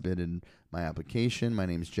just submitted my application. My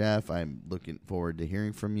name's Jeff. I'm looking forward to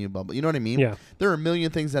hearing from you. Blah, blah. You know what I mean? Yeah. There are a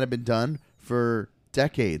million things that have been done for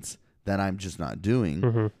decades that I'm just not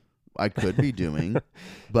doing. I could be doing,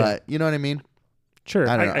 but you know what I mean? Sure.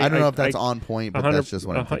 I don't know if that's on point, but that's just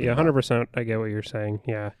what I'm thinking. Yeah, 100%. I get what you're saying.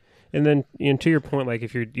 Yeah. And then to your point, like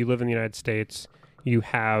if you live in the United States, you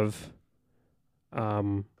have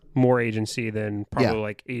more agency than probably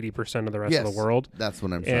like 80% of the rest of the world. That's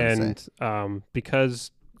what I'm trying to say. And because,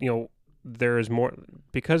 there is more,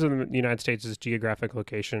 because of the United States' geographic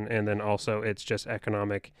location, and then also it's just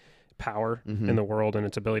economic power in the world and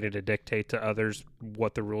its ability to dictate to others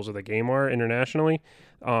what the rules of the game are internationally.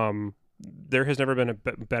 There has never been a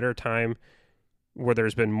better time where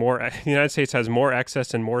there's been more. The United States has more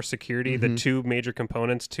access and more security, the two major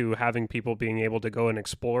components to having people being able to go and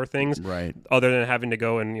explore things, right? Other than having to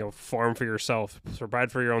go and farm for yourself,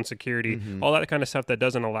 provide for your own security, all that kind of stuff that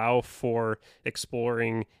doesn't allow for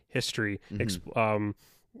exploring history,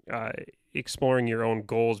 exploring your own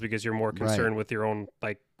goals because you're more concerned with your own,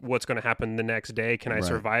 like, what's going to happen the next day. Can I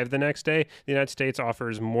survive the next day? The United States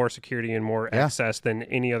offers more security and more access than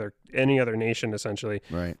any other nation, essentially.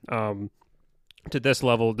 Right. To this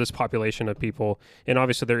level, this population of people, and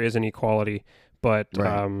obviously there is inequality, but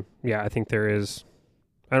I think there is.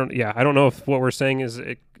 I don't know if what we're saying is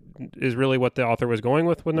really what the author was going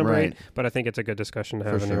with number 8, but I think it's a good discussion to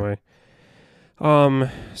have anyway.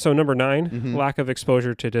 So number 9, lack of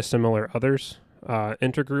exposure to dissimilar others.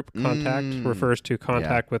 Intergroup contact refers to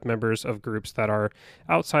contact with members of groups that are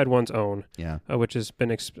outside one's own, which has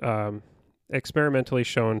been experimentally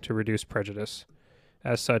shown to reduce prejudice.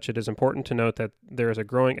 As such, it is important to note that there is a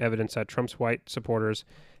growing evidence that Trump's white supporters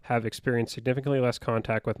have experienced significantly less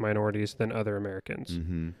contact with minorities than other Americans.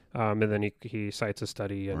 And then he cites a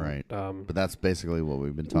study. And, but that's basically what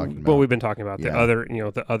we've been talking about. What we've been talking about, the other,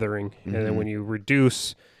 the othering. And then when you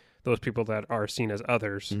reduce those people that are seen as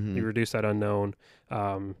others, you reduce that unknown,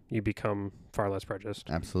 you become far less prejudiced.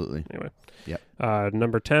 Absolutely. Anyway. Yep.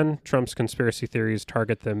 Number 10, Trump's conspiracy theories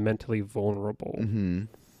target the mentally vulnerable.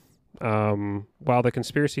 While the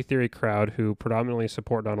conspiracy theory crowd, who predominantly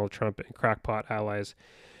support Donald Trump and crackpot allies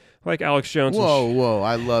like Alex Jones. Whoa.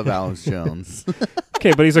 I love Alex Jones.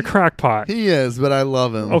 Okay, but he's a crackpot. He is, but I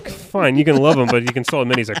love him. Okay, fine. You can love him, but you can still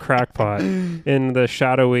admit he's a crackpot. In the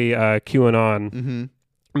shadowy QAnon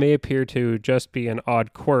may appear to just be an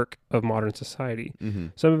odd quirk of modern society.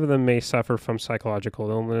 Some of them may suffer from psychological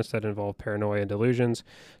illness that involve paranoia and delusions,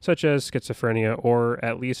 such as schizophrenia, or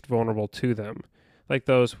at least vulnerable to them, like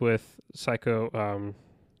those with schizotypy.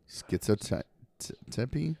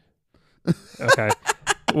 Okay,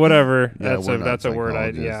 whatever. That's a word. That's a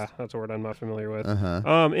word I'm not familiar with.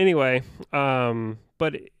 Anyway,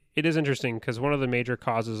 but it is interesting because one of the major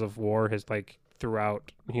causes of war is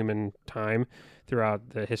throughout human time, throughout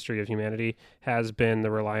the history of humanity, has been the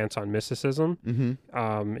reliance on mysticism.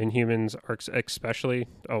 And humans are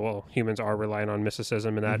humans are reliant on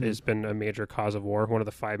mysticism, and that has been a major cause of war. One of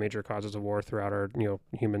the 5 major causes of war throughout our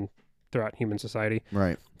throughout human society.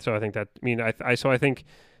 Right. So I think that I think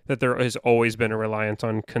that there has always been a reliance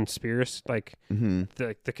on conspiracy,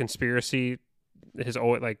 the conspiracy has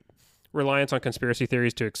always reliance on conspiracy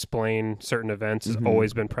theories to explain certain events has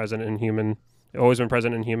always been present in humans,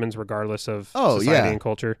 regardless of society and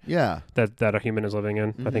culture that a human is living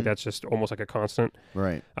in. I think that's just almost like a constant.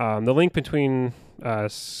 Right. The link between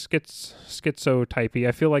schizotypy,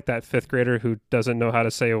 I feel like that 5th grader who doesn't know how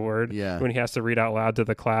to say a word when he has to read out loud to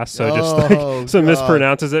the class, so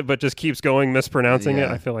mispronounces it, but just keeps going mispronouncing it.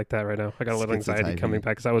 I feel like that right now. I got a little anxiety coming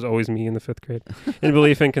back because that was always me in the 5th grade. In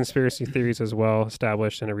belief in conspiracy theories as well,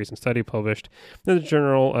 established in a recent study published in the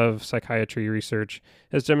Journal of Psychiatry Research,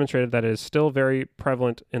 has demonstrated that it is still very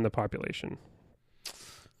prevalent in the population.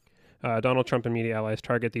 Donald Trump and media allies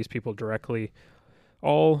target these people directly.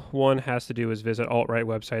 All one has to do is visit alt-right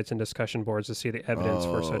websites and discussion boards to see the evidence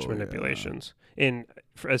for such manipulations. And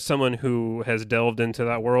as someone who has delved into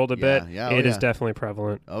that world a bit, it is definitely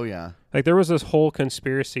prevalent. Oh, yeah. There was this whole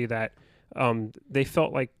conspiracy that they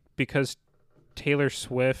felt like because Taylor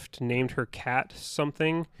Swift named her cat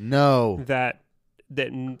something, that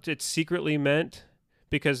it secretly meant,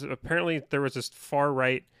 because apparently there was this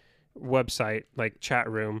far-right website, chat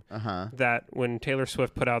room, that when Taylor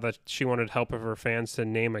Swift put out that she wanted help of her fans to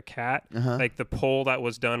name a cat, the poll that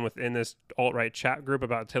was done within this alt-right chat group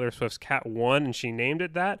about Taylor Swift's cat won, and she named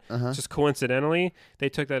it that. Just coincidentally, they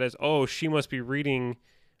took that as, she must be reading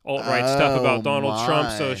alt-right stuff about Donald Trump,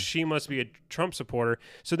 so she must be a Trump supporter.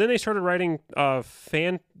 So then they started writing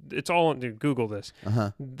it's all, Google this.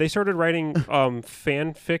 They started writing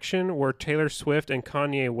fan fiction where Taylor Swift and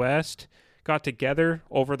Kanye West got together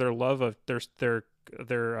over their love of their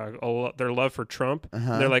love for Trump.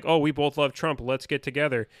 They're like, we both love Trump, let's get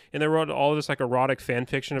together. And they wrote all this erotic fan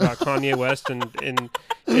fiction about Kanye West and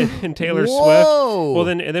Taylor Swift. Well,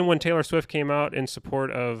 then when Taylor Swift came out in support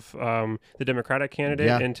of the Democratic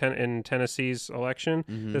candidate in Tennessee's election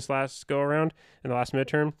this last go around, in the last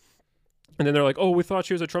midterm, and then they're like, we thought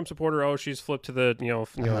she was a Trump supporter. She's flipped to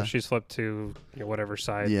the, she's flipped to whatever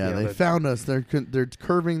side. Yeah, they found us. They're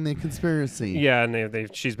curving the conspiracy. Yeah,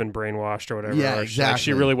 and she's been brainwashed or whatever. Yeah, exactly.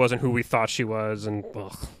 She really wasn't who we thought she was, and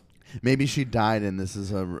maybe she died, and this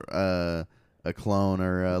is a clone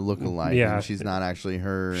or a lookalike. Yeah, and she's not actually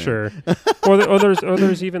her. Sure. or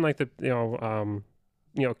there's even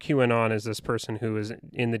QAnon is this person who is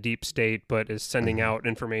in the deep state but is sending out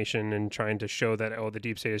information and trying to show that the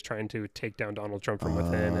deep state is trying to take down Donald Trump from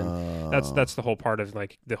within, and that's the whole part of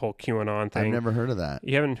the whole QAnon thing. I've never heard of that.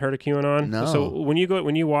 You haven't heard of QAnon? No. So when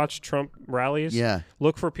you watch Trump rallies,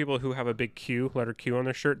 look for people who have a big letter Q on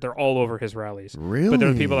their shirt. They're all over his rallies. Really? But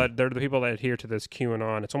they're the people that adhere to this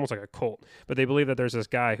QAnon. It's almost like a cult, but they believe that there's this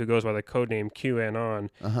guy who goes by the code name QAnon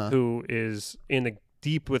who is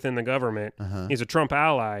deep within the government. He's a Trump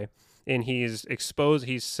ally, and he's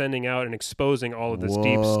sending out and exposing all of this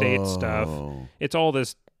deep state stuff. It's all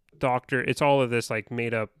this it's all of this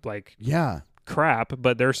made up crap,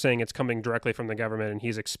 but they're saying it's coming directly from the government, and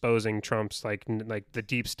he's exposing Trump's the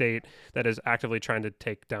deep state that is actively trying to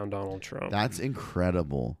take down Donald Trump. That's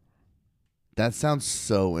incredible. That sounds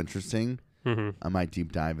so interesting. I might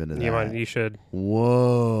deep dive into that. You should.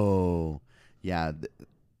 Whoa. Yeah.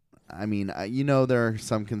 I mean, there are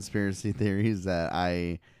some conspiracy theories that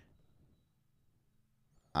I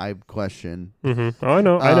question. Mm-hmm. Oh, I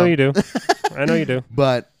know you do. I know you do.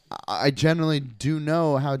 But I generally do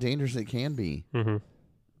know how dangerous it can be. Mm-hmm.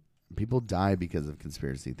 People die because of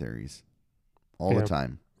conspiracy theories all the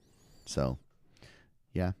time. So,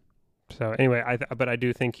 yeah. So anyway, but I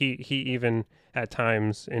do think he even at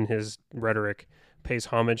times in his rhetoric pays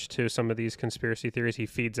homage to some of these conspiracy theories. He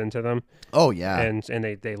feeds into them. Oh yeah, and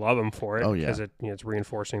they love him for it. Oh yeah, because it's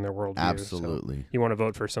reinforcing their worldview. Absolutely. So you want to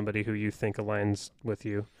vote for somebody who you think aligns with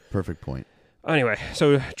you. Perfect point. Anyway,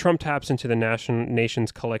 so Trump taps into the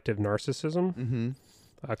nation's collective narcissism. Mm-hmm.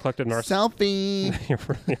 Collective narcissism.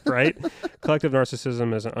 Selfie. Right? Collective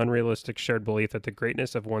narcissism is an unrealistic shared belief that the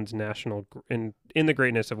greatness of one's national in the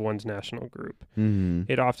greatness of one's national group. Mm-hmm.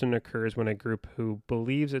 It often occurs when a group who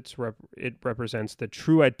believes it represents the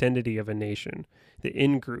true identity of a nation, the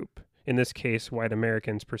in-group. In this case, white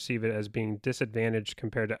Americans perceive it as being disadvantaged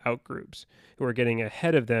compared to out-groups who are getting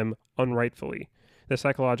ahead of them unrightfully. The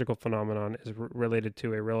psychological phenomenon is related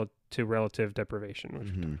to relative deprivation,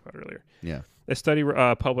 which we talked about earlier. Yeah. A study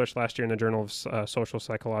published last year in the Journal of Social,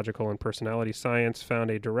 Psychological, and Personality Science found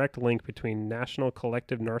a direct link between national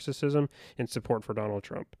collective narcissism and support for Donald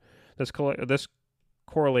Trump. This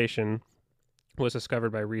correlation was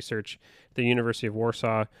discovered by research at the University of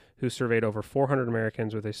Warsaw, who surveyed over 400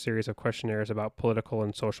 Americans with a series of questionnaires about political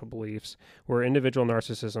and social beliefs, where individual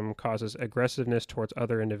narcissism causes aggressiveness towards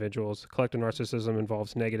other individuals. Collective narcissism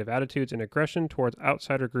involves negative attitudes and aggression towards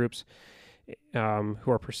outsider groups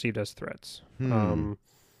who are perceived as threats.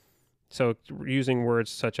 So using words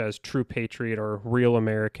such as true patriot or real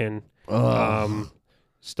American,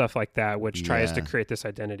 stuff like that, which tries to create this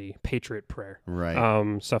identity, patriot prayer,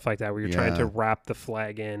 right? Stuff like that, where you're trying to wrap the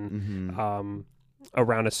flag in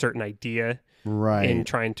around a certain idea, right? And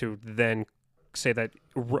trying to then say that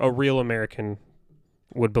a real American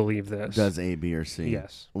would believe this. Does A, B, or C?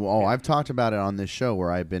 Yes. Well, I've talked about it on this show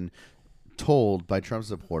where I've been told by Trump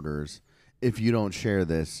supporters, if you don't share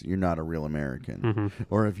this, you're not a real American,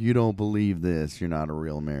 or if you don't believe this, you're not a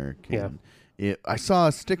real American. Yeah. I saw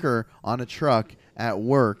a sticker on a truck at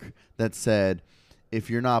work that said, if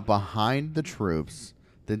you're not behind the troops,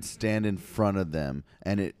 then stand in front of them.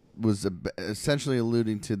 And it was essentially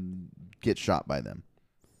alluding to get shot by them.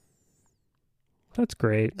 That's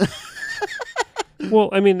great. Well,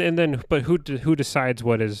 I mean, and then, but who decides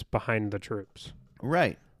what is behind the troops?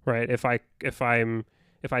 Right. Right. If I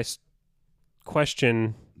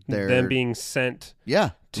question them being sent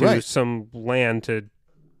to some land to,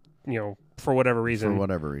 for whatever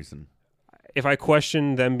reason. If I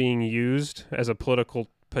question them being used as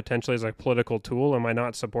potentially as a political tool, am I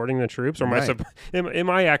not supporting the troops, or am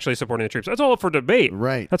I actually supporting the troops? That's all up for debate.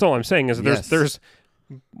 Right. That's all I'm saying is there's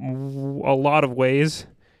a lot of ways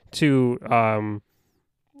to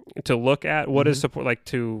look at what is support,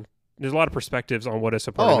 there's a lot of perspectives on what is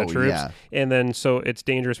supporting the troops. Yeah. And then so it's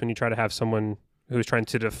dangerous when you try to have someone who's trying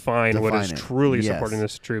to define what is truly supporting the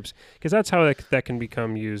troops, because that's how that can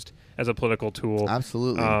become used as a political tool.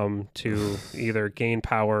 Absolutely. To either gain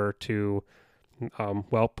power, to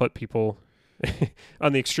put people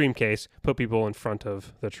on the extreme case, put people in front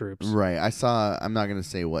of the troops. Right. I'm not going to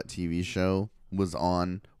say what TV show was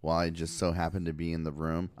on while I just so happened to be in the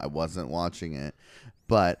room. I wasn't watching it,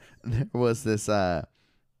 but there was this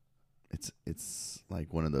it's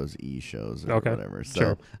like one of those shows or whatever.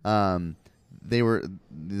 So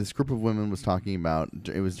this group of women was talking about,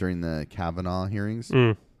 it was during the Kavanaugh hearings.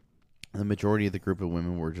 The majority of the group of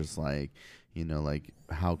women were just like,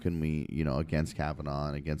 how can we, against Kavanaugh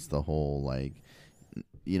and against the whole,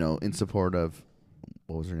 in support of,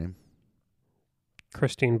 what was her name?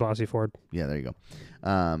 Christine Blasey Ford. Yeah, there you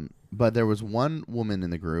go. But there was one woman in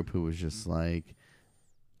the group who was just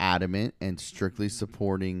adamant and strictly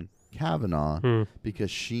supporting Kavanaugh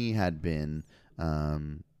because she had been,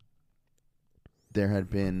 there had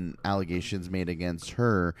been allegations made against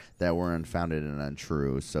her that were unfounded and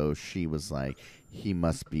untrue. So she was like, he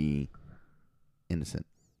must be innocent.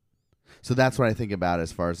 So that's what I think about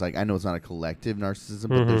as far as I know it's not a collective narcissism,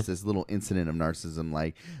 but there's this little incident of narcissism.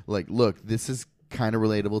 Like, look, this is kind of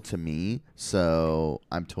relatable to me, so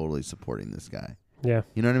I'm totally supporting this guy. Yeah.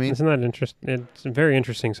 You know what I mean? Isn't that interesting? It's a very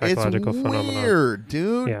interesting psychological phenomenon. It's weird,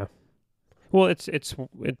 dude. Yeah. Well, it's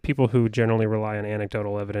people who generally rely on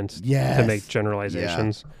anecdotal evidence to make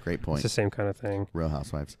generalizations. Yeah. Great point. It's the same kind of thing. Real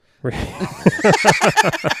Housewives.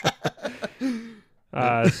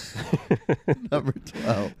 Number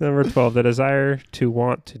 12. Number 12, the desire to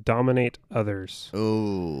want to dominate others.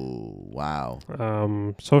 Oh, wow.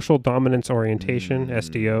 Social dominance orientation,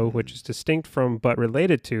 SDO, which is distinct from but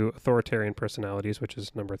related to authoritarian personalities, which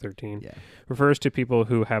is number 13, refers to people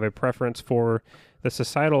who have a preference for the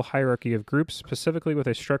societal hierarchy of groups, specifically with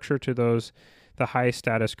a structure to those the high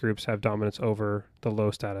status groups have dominance over the low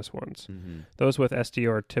status ones. Those with SDO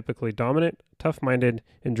are typically dominant, tough-minded,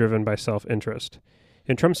 and driven by self-interest.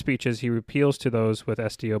 In Trump's speeches, he appeals to those with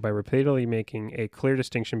SDO by repeatedly making a clear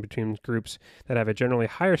distinction between groups that have a generally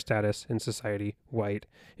higher status in society, white,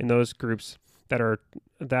 and those groups that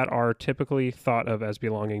are typically thought of as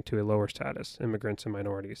belonging to a lower status, immigrants and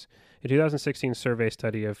minorities. A 2016 survey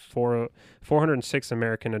study of 406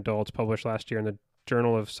 American adults published last year in the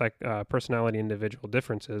Journal of Personality and Individual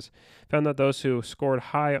Differences found that those who scored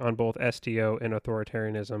high on both SDO and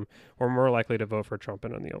authoritarianism were more likely to vote for Trump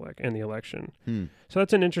in the election. So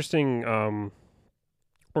that's an interesting,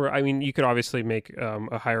 you could obviously make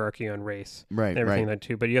a hierarchy on race, and everything that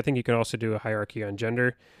too. But I think you could also do a hierarchy on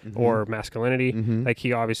gender or masculinity. Like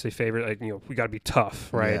he obviously favored, we got to be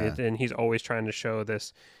tough, right? Yeah. And he's always trying to show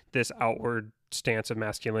this outward stance of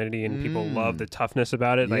masculinity, and people love the toughness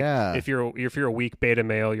about it. Like if you're a weak beta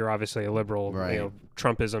male, you're obviously a liberal. Right.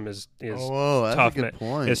 Trumpism is that's tough. a good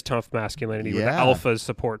point. Is tough masculinity. Where the alphas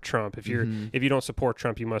support Trump. If you don't support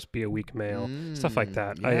Trump, you must be a weak male. Stuff like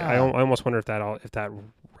that. Yeah. I almost wonder if that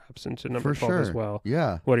wraps into number 12 as well.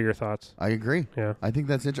 Yeah. What are your thoughts? I agree. Yeah. I think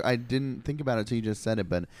that's interesting. I didn't think about it until you just said it,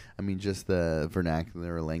 but I mean, just the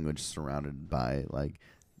vernacular language surrounded by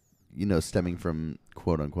stemming from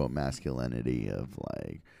quote unquote masculinity of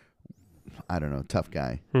I don't know, tough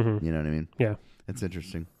guy. You know what I mean? Yeah. It's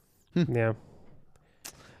interesting. Yeah.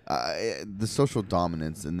 The social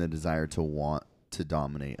dominance and the desire to want to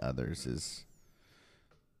dominate others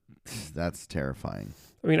that's terrifying.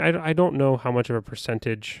 I mean, I don't know how much of a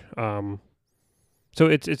percentage. So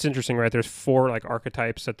it's interesting, right? There's 14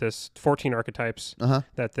 archetypes that this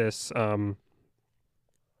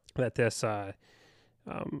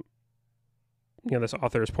this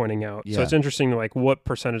author is pointing out. Yeah. So it's interesting, what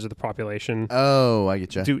percentage of the population I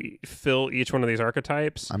get you. do fill each one of these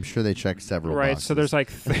archetypes. I'm sure they check several right. boxes. So there's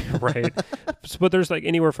right, but there's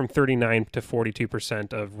anywhere from 39 to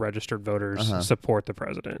 42% of registered voters support the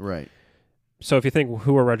president. Right. So if you think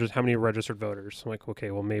how many registered voters? Okay,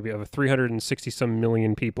 well maybe of 360 some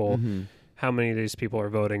million people. How many of these people are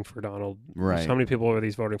voting for Donald? Right. How many people are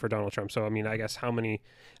these voting for Donald Trump? So, I guess when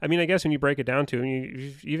you break it down to,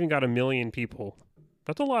 you've even got 1 million people.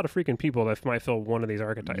 That's a lot of freaking people that might fill one of these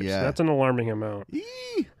archetypes. Yeah. That's an alarming amount.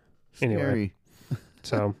 Anyway.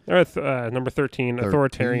 So, number 13,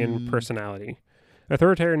 authoritarian personality.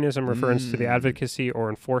 Authoritarianism refers to the advocacy or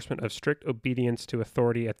enforcement of strict obedience to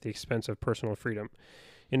authority at the expense of personal freedom,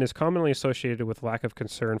 and is commonly associated with lack of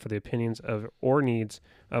concern for the opinions of or needs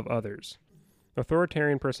of others.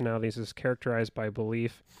 Authoritarian personalities is characterized by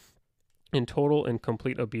belief in total and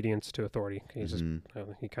complete obedience to authority.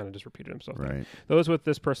 He kind of just repeated himself. Right. There. Those with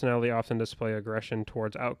this personality often display aggression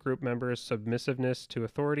towards outgroup members, submissiveness to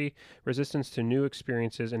authority, resistance to new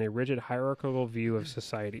experiences, and a rigid hierarchical view of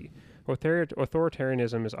society.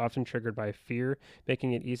 Authoritarianism is often triggered by fear,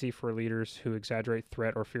 making it easy for leaders who exaggerate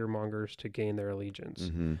threat or fearmongers to gain their allegiance.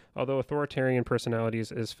 Although authoritarian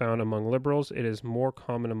personalities is found among liberals, it is more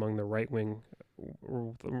common among the right wing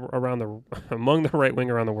around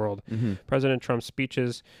the world. President Trump's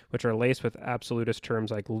speeches, which are laced with absolutist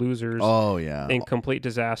terms like losers and complete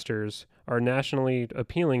disasters, are nationally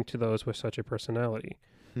appealing to those with such a personality.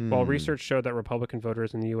 While research showed that Republican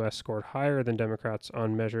voters in the U.S. scored higher than Democrats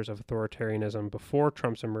on measures of authoritarianism before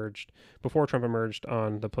Trump emerged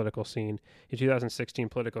on the political scene, a 2016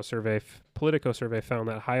 Politico survey found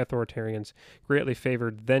that high authoritarians greatly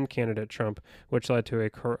favored then candidate Trump, which led to a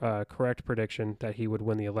correct prediction that he would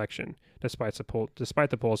win the election, despite the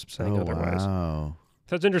polls saying otherwise. Wow.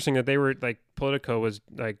 So it's interesting that they were Politico was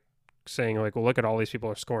saying well, look at all these people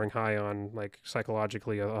are scoring high on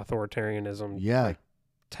psychologically authoritarianism.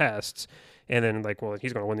 Tests, and then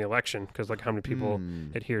he's going to win the election because how many people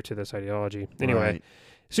adhere to this ideology. Anyway,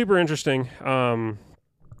 super interesting. And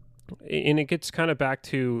it gets kind of back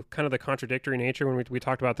to kind of the contradictory nature when we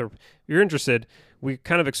talked about if you're interested, we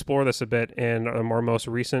kind of explore this a bit in our most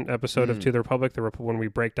recent episode of To the Republic, when we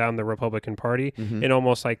break down the Republican Party, and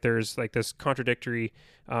almost there's this contradictory,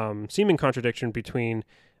 seeming contradiction between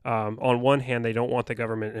on one hand, they don't want the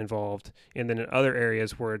government involved, and then in other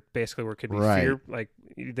areas where it could be fear, like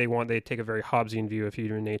they take a very Hobbesian view of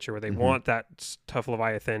human nature, where they want that tough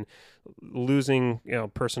Leviathan losing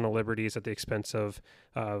personal liberties at the expense of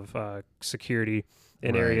security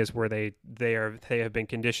in areas where they have been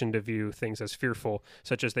conditioned to view things as fearful,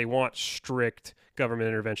 such as they want strict government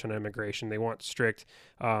intervention on immigration, they want strict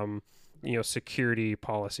security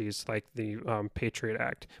policies like the Patriot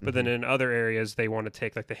Act. But then in other areas, they want to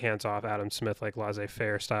take like the hands-off Adam Smith, like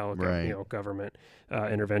laissez-faire style, government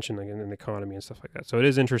intervention in the economy and stuff like that. So it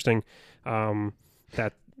is interesting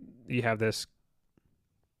that you have this,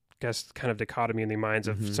 kind of dichotomy in the minds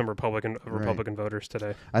of some Republican voters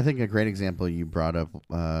today. I think a great example you brought up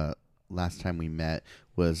last time we met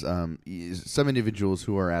was some individuals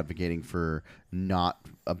who are advocating for not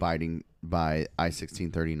abiding by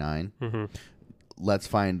I-1639. Let's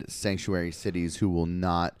find sanctuary cities who will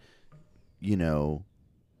not,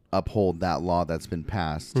 uphold that law that's been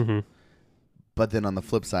passed. But then on the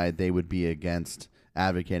flip side, they would be against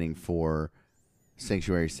advocating for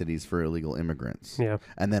sanctuary cities for illegal immigrants. Yeah.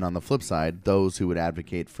 And then on the flip side, those who would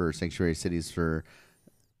advocate for sanctuary cities for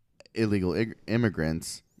illegal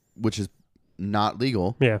immigrants, which is not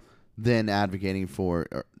legal, then advocating for,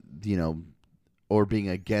 or being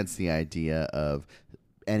against the idea of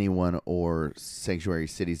anyone or sanctuary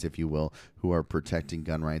cities, if you will, who are protecting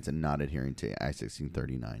gun rights and not adhering to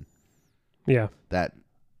I-1639. Yeah. That,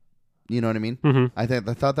 you know what I mean? I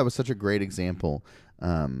thought that was such a great example.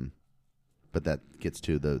 But that gets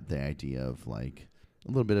to the idea of like a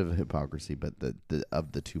little bit of a hypocrisy, but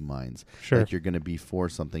of the two minds. Sure. Like you're going to be for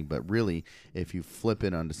something, but really, if you flip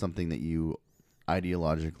it onto something that you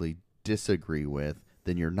ideologically disagree with,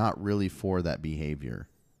 then you're not really for that behavior.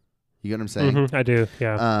 You get what I'm saying? I do.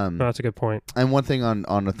 Yeah. No, that's a good point. And one thing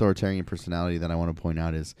on authoritarian personality that I want to point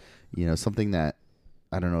out is, something that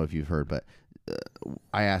I don't know if you've heard, but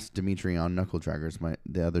I asked Dimitri on Knuckle Draggers,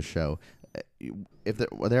 the other show, if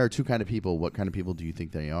there are two kind of people, what kind of people do you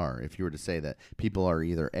think they are? If you were to say that people are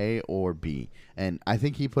either A or B, and I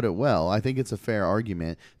think he put it well. I think it's a fair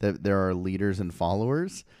argument that there are leaders and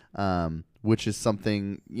followers, which is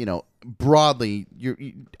something broadly.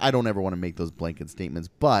 I don't ever want to make those blanket statements,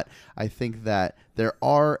 but I think that there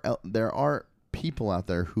are people out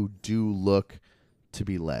there who do look to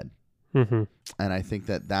be led. And I think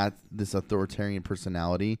that this authoritarian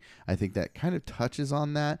personality, I think that kind of touches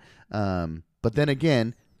on that. But then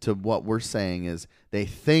again, to what we're saying is they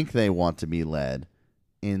think they want to be led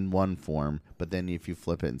in one form. But then if you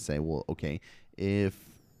flip it and say, well, okay, if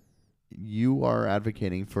you are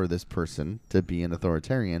advocating for this person to be an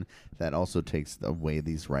authoritarian, that also takes away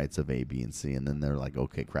these rights of A, B, and C. And then they're like,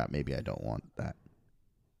 okay, crap, maybe I don't want that.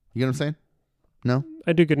 You get what I'm saying? No,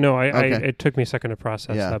 I do get it took me a second to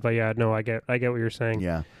process that, but I get what you're saying.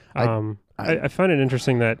 Yeah, I find it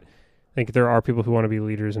interesting that I think there are people who want to be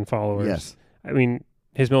leaders and followers. Yes, I mean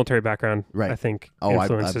his military background, I think,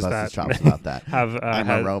 influences I that. His chops about that. I'm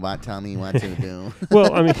a robot. Tell me what to do.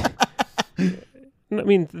 Well, I mean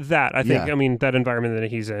that. I think. I mean that environment that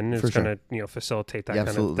he's in is going to facilitate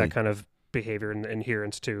that kind of behavior and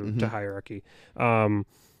adherence to hierarchy,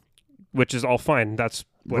 which is all fine. That's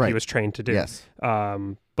what he was trained to do. Yes.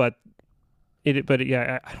 But it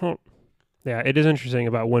is interesting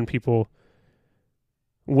about when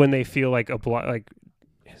they feel like I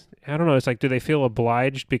don't know, it's like, do they feel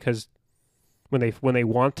obliged because when they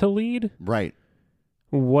want to lead? Right.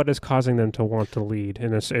 What is causing them to want to lead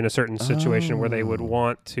in a certain situation where they would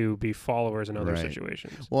want to be followers in other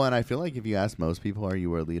situations? Well, and I feel like if you ask most people, are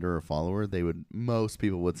you a leader or a follower? Most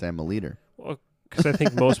people would say I'm a leader. Well, because I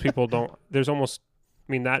think most people don't. There's almost.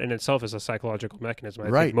 I mean, that in itself is a psychological mechanism.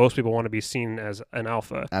 I think most people want to be seen as an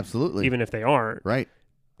alpha. Absolutely. Even if they aren't. Right.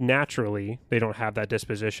 Naturally, they don't have that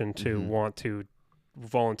disposition to want to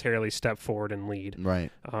voluntarily step forward and lead.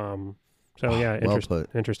 Right. Well put.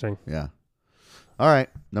 Interesting. Yeah. All right.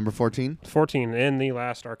 Number 14. 14 in the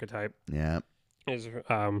last archetype. Yeah. Is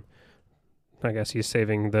I guess he's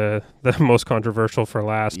saving the most controversial for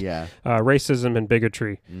last. Yeah. Racism and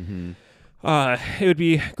bigotry. It would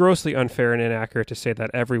be grossly unfair and inaccurate to say that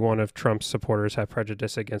every one of Trump's supporters have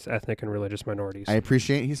prejudice against ethnic and religious minorities. I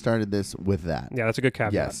appreciate he started this with that. Yeah, that's a good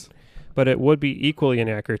caveat. Yes. But it would be equally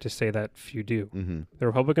inaccurate to say that few do. The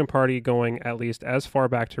Republican Party, going at least as far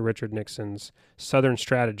back to Richard Nixon's Southern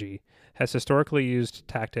strategy, has historically used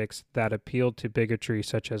tactics that appealed to bigotry,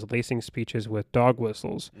 such as lacing speeches with dog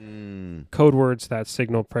whistles, code words that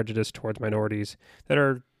signal prejudice towards minorities that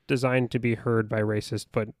are designed to be heard by racists,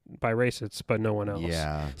 but no one else.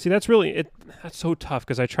 Yeah. See, that's so tough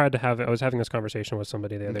because I was having this conversation with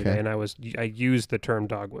somebody the other day, and I used the term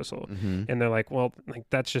dog whistle, and they're like, well, like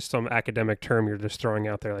that's just some academic term you're just throwing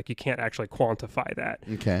out there. Like you can't actually quantify that.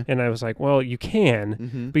 Okay. And I was like, well, you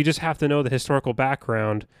can, but you just have to know the historical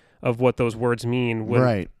background of what those words mean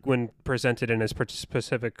when presented in a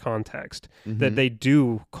specific context. That they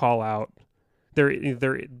do call out.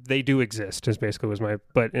 They do exist is basically was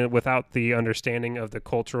but without the understanding of the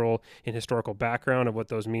cultural and historical background of what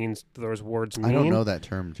those words mean. I don't know that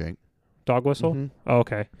term, Jake. Dog whistle? Oh,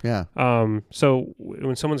 okay. Yeah. So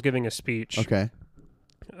when someone's giving a speech, okay,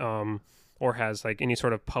 or has like any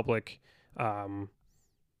sort of public,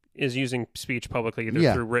 is using speech publicly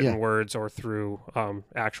either through written words or through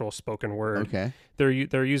actual spoken word. Okay.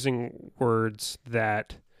 They're using words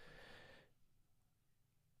that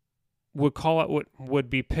would call it would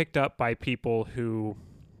be picked up by people who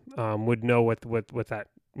would know what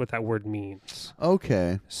that word means.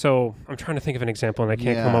 Okay. So I'm trying to think of an example, and I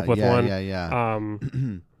can't come up with one. Yeah.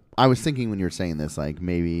 I was thinking when you were saying this, like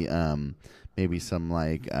maybe some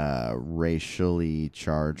like racially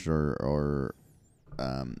charged or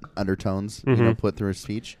undertones, put through a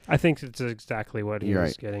speech. I think it's exactly what he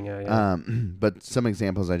was getting at. Yeah. But some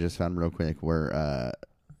examples I just found real quick were.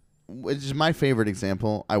 Which is my favorite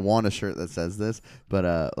example. I want a shirt that says this,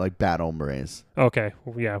 but like bad hombres. Okay,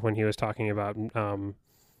 yeah, when he was talking about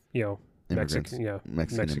Mexican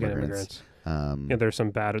immigrants. There's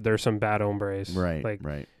some bad hombres.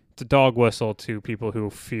 Right. It's a dog whistle to people who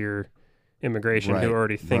fear immigration, who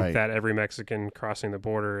already think that every Mexican crossing the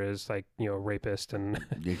border is like rapist and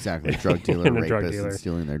exactly drug dealer, and rapist, and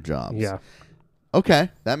stealing their jobs. Yeah.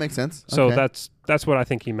 Okay, that makes sense. So okay. that's what I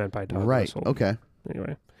think he meant by dog whistle. Okay.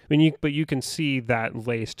 Anyway. You can see that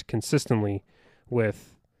laced consistently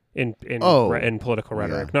with in political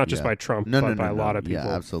rhetoric, not just by Trump, but by a lot of people.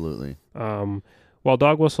 Yeah, absolutely. While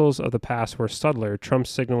dog whistles of the past were subtler, Trump's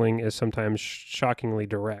signaling is sometimes shockingly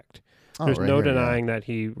direct. There's no denying that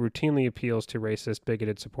he routinely appeals to racist,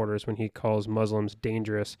 bigoted supporters when he calls Muslims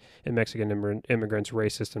dangerous and Mexican immigrants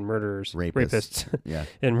racist and murderers, rapists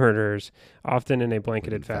and murderers, often in a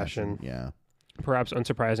blanketed fashion. Yeah. Perhaps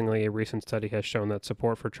unsurprisingly, a recent study has shown that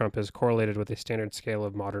support for Trump is correlated with a standard scale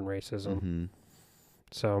of modern racism.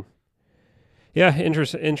 So, yeah,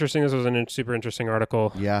 interesting. This was a super interesting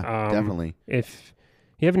article. Yeah, definitely. If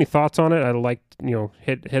you have any thoughts on it, I'd like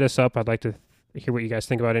hit us up. I'd like to hear what you guys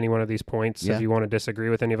think about any one of these points. Yeah. If you want to disagree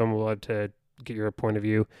with any of them, we'd love to get your point of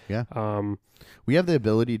view. Yeah. We have the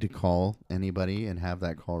ability to call anybody and have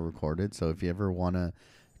that call recorded. So if you ever want to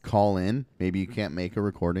call in, maybe you can't make a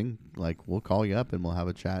recording, like we'll call you up and we'll have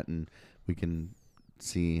a chat and we can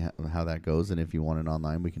see how that goes. And if you want it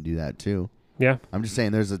online, we can do that too. Yeah. I'm just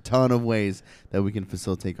saying there's a ton of ways that we can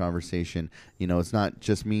facilitate conversation. It's not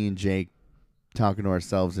just me and Jake talking to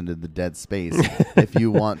ourselves into the dead space. If you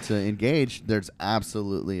want to engage, there's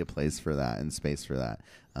absolutely a place for that and space for that.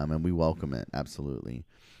 And we welcome it. Absolutely.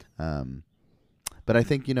 But I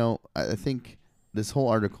think, I think this whole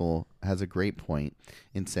article has a great point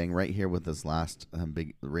in saying right here with this last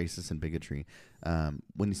big racist and bigotry,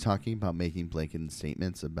 when he's talking about making blanket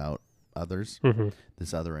statements about others,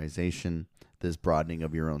 this otherization, this broadening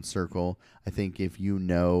of your own circle. I think if you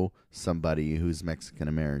know somebody who's Mexican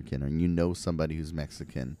American, or somebody who's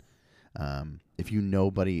Mexican, if you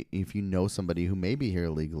know somebody who may be here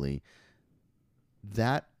illegally,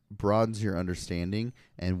 that broadens your understanding.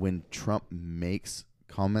 And when Trump makes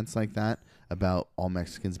comments like that about all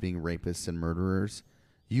Mexicans being rapists and murderers,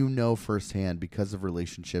 firsthand because of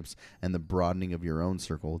relationships and the broadening of your own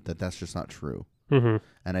circle that that's just not true. And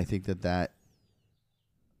I think that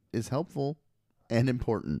is helpful and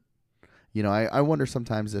important. I wonder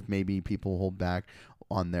sometimes if maybe people hold back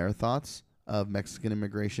on their thoughts of Mexican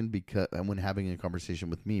immigration because when having a conversation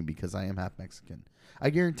with me, because I am half Mexican. I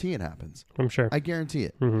guarantee it happens. I'm sure. I guarantee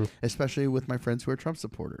it, especially with my friends who are Trump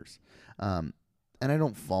supporters. And I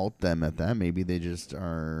don't fault them at that. Maybe they just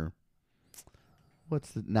are,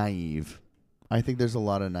 naive. I think there's a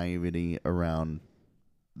lot of naivety around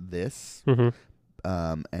this.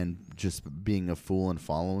 And just being a fool and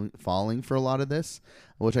falling for a lot of this,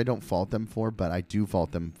 which I don't fault them for, but I do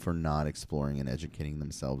fault them for not exploring and educating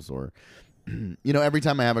themselves. Or, every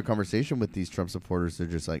time I have a conversation with these Trump supporters, they're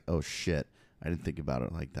just like, oh shit, I didn't think about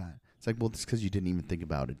it like that. It's like, well, it's because you didn't even think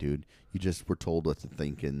about it, dude. You just were told what to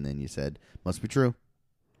think, and then you said, must be true.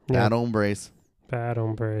 Yeah. Bad hombres. Bad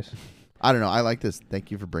hombres. I don't know. I like this. Thank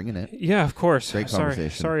you for bringing it. Yeah, of course. Great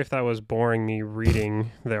conversation. Sorry if that was boring, me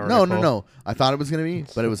reading the article. No. I thought it was going to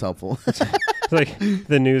be, but it was helpful. like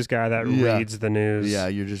the news guy that reads the news. Yeah,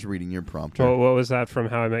 you're just reading your prompter. Well, what was that from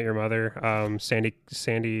How I Met Your Mother?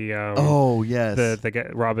 Sandy. Oh yes, the guy,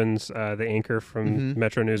 Robbins, the anchor from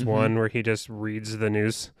Metro News 1, where he just reads the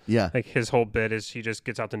news. Yeah, like his whole bit is he just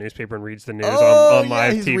gets out the newspaper and reads the news on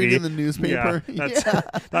live he's TV. Reading the newspaper. Yeah,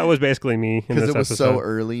 that was basically me in this because it was episode. so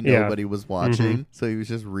early, nobody was watching, so he was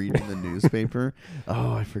just reading the newspaper.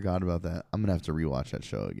 Oh, I forgot about that. I'm gonna have to rewatch that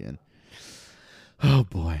show again. Oh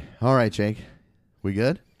boy! All right, Jake, we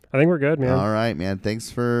good? I think we're good, man. All right, man.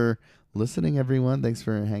 Thanks for listening, everyone. Thanks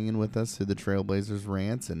for hanging with us through the Trailblazers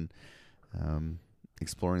rants and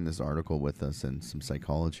exploring this article with us and some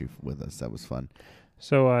psychology with us. That was fun.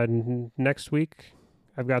 So next week,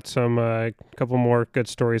 I've got some couple more good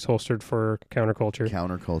stories holstered for Counterculture.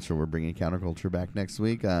 Counterculture. We're bringing Counterculture back next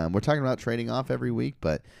week. We're talking about trading off every week,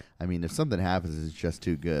 but I mean, if something happens, it's just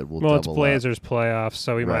too good. Well, it's Blazers playoffs,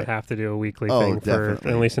 so we might have to do a weekly thing for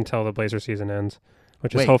at least until the Blazer season ends,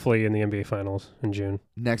 which is hopefully in the NBA Finals in June.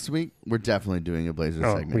 Next week, we're definitely doing a Blazers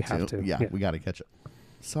segment we have to. Yeah, we got to catch it.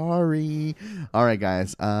 Sorry. All right,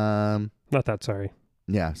 guys. Not that sorry.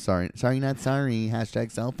 Yeah, sorry. Sorry, not sorry.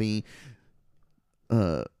 Hashtag selfie.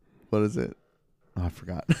 What is it? Oh, I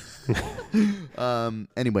forgot.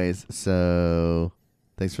 Anyways, so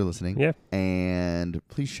thanks for listening. Yeah. And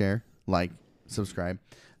please share, like, subscribe.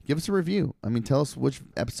 Give us a review. I mean, tell us which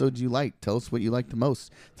episodes you like. Tell us what you like the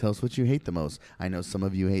most. Tell us what you hate the most. I know some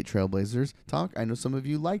of you hate Trailblazers talk. I know some of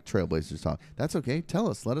you like Trailblazers talk. That's okay. Tell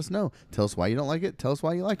us. Let us know. Tell us why you don't like it. Tell us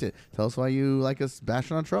why you liked it. Tell us why you like us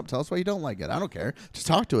bashing on Trump. Tell us why you don't like it. I don't care. Just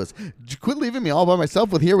talk to us. Quit leaving me all by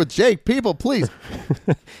myself here with Jake. People, please.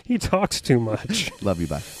 He talks too much. Love you.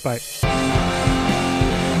 Bye. Bye.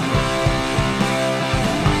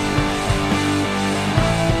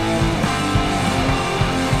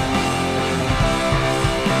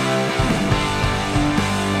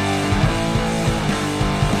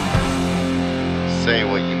 Say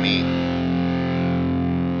what you mean.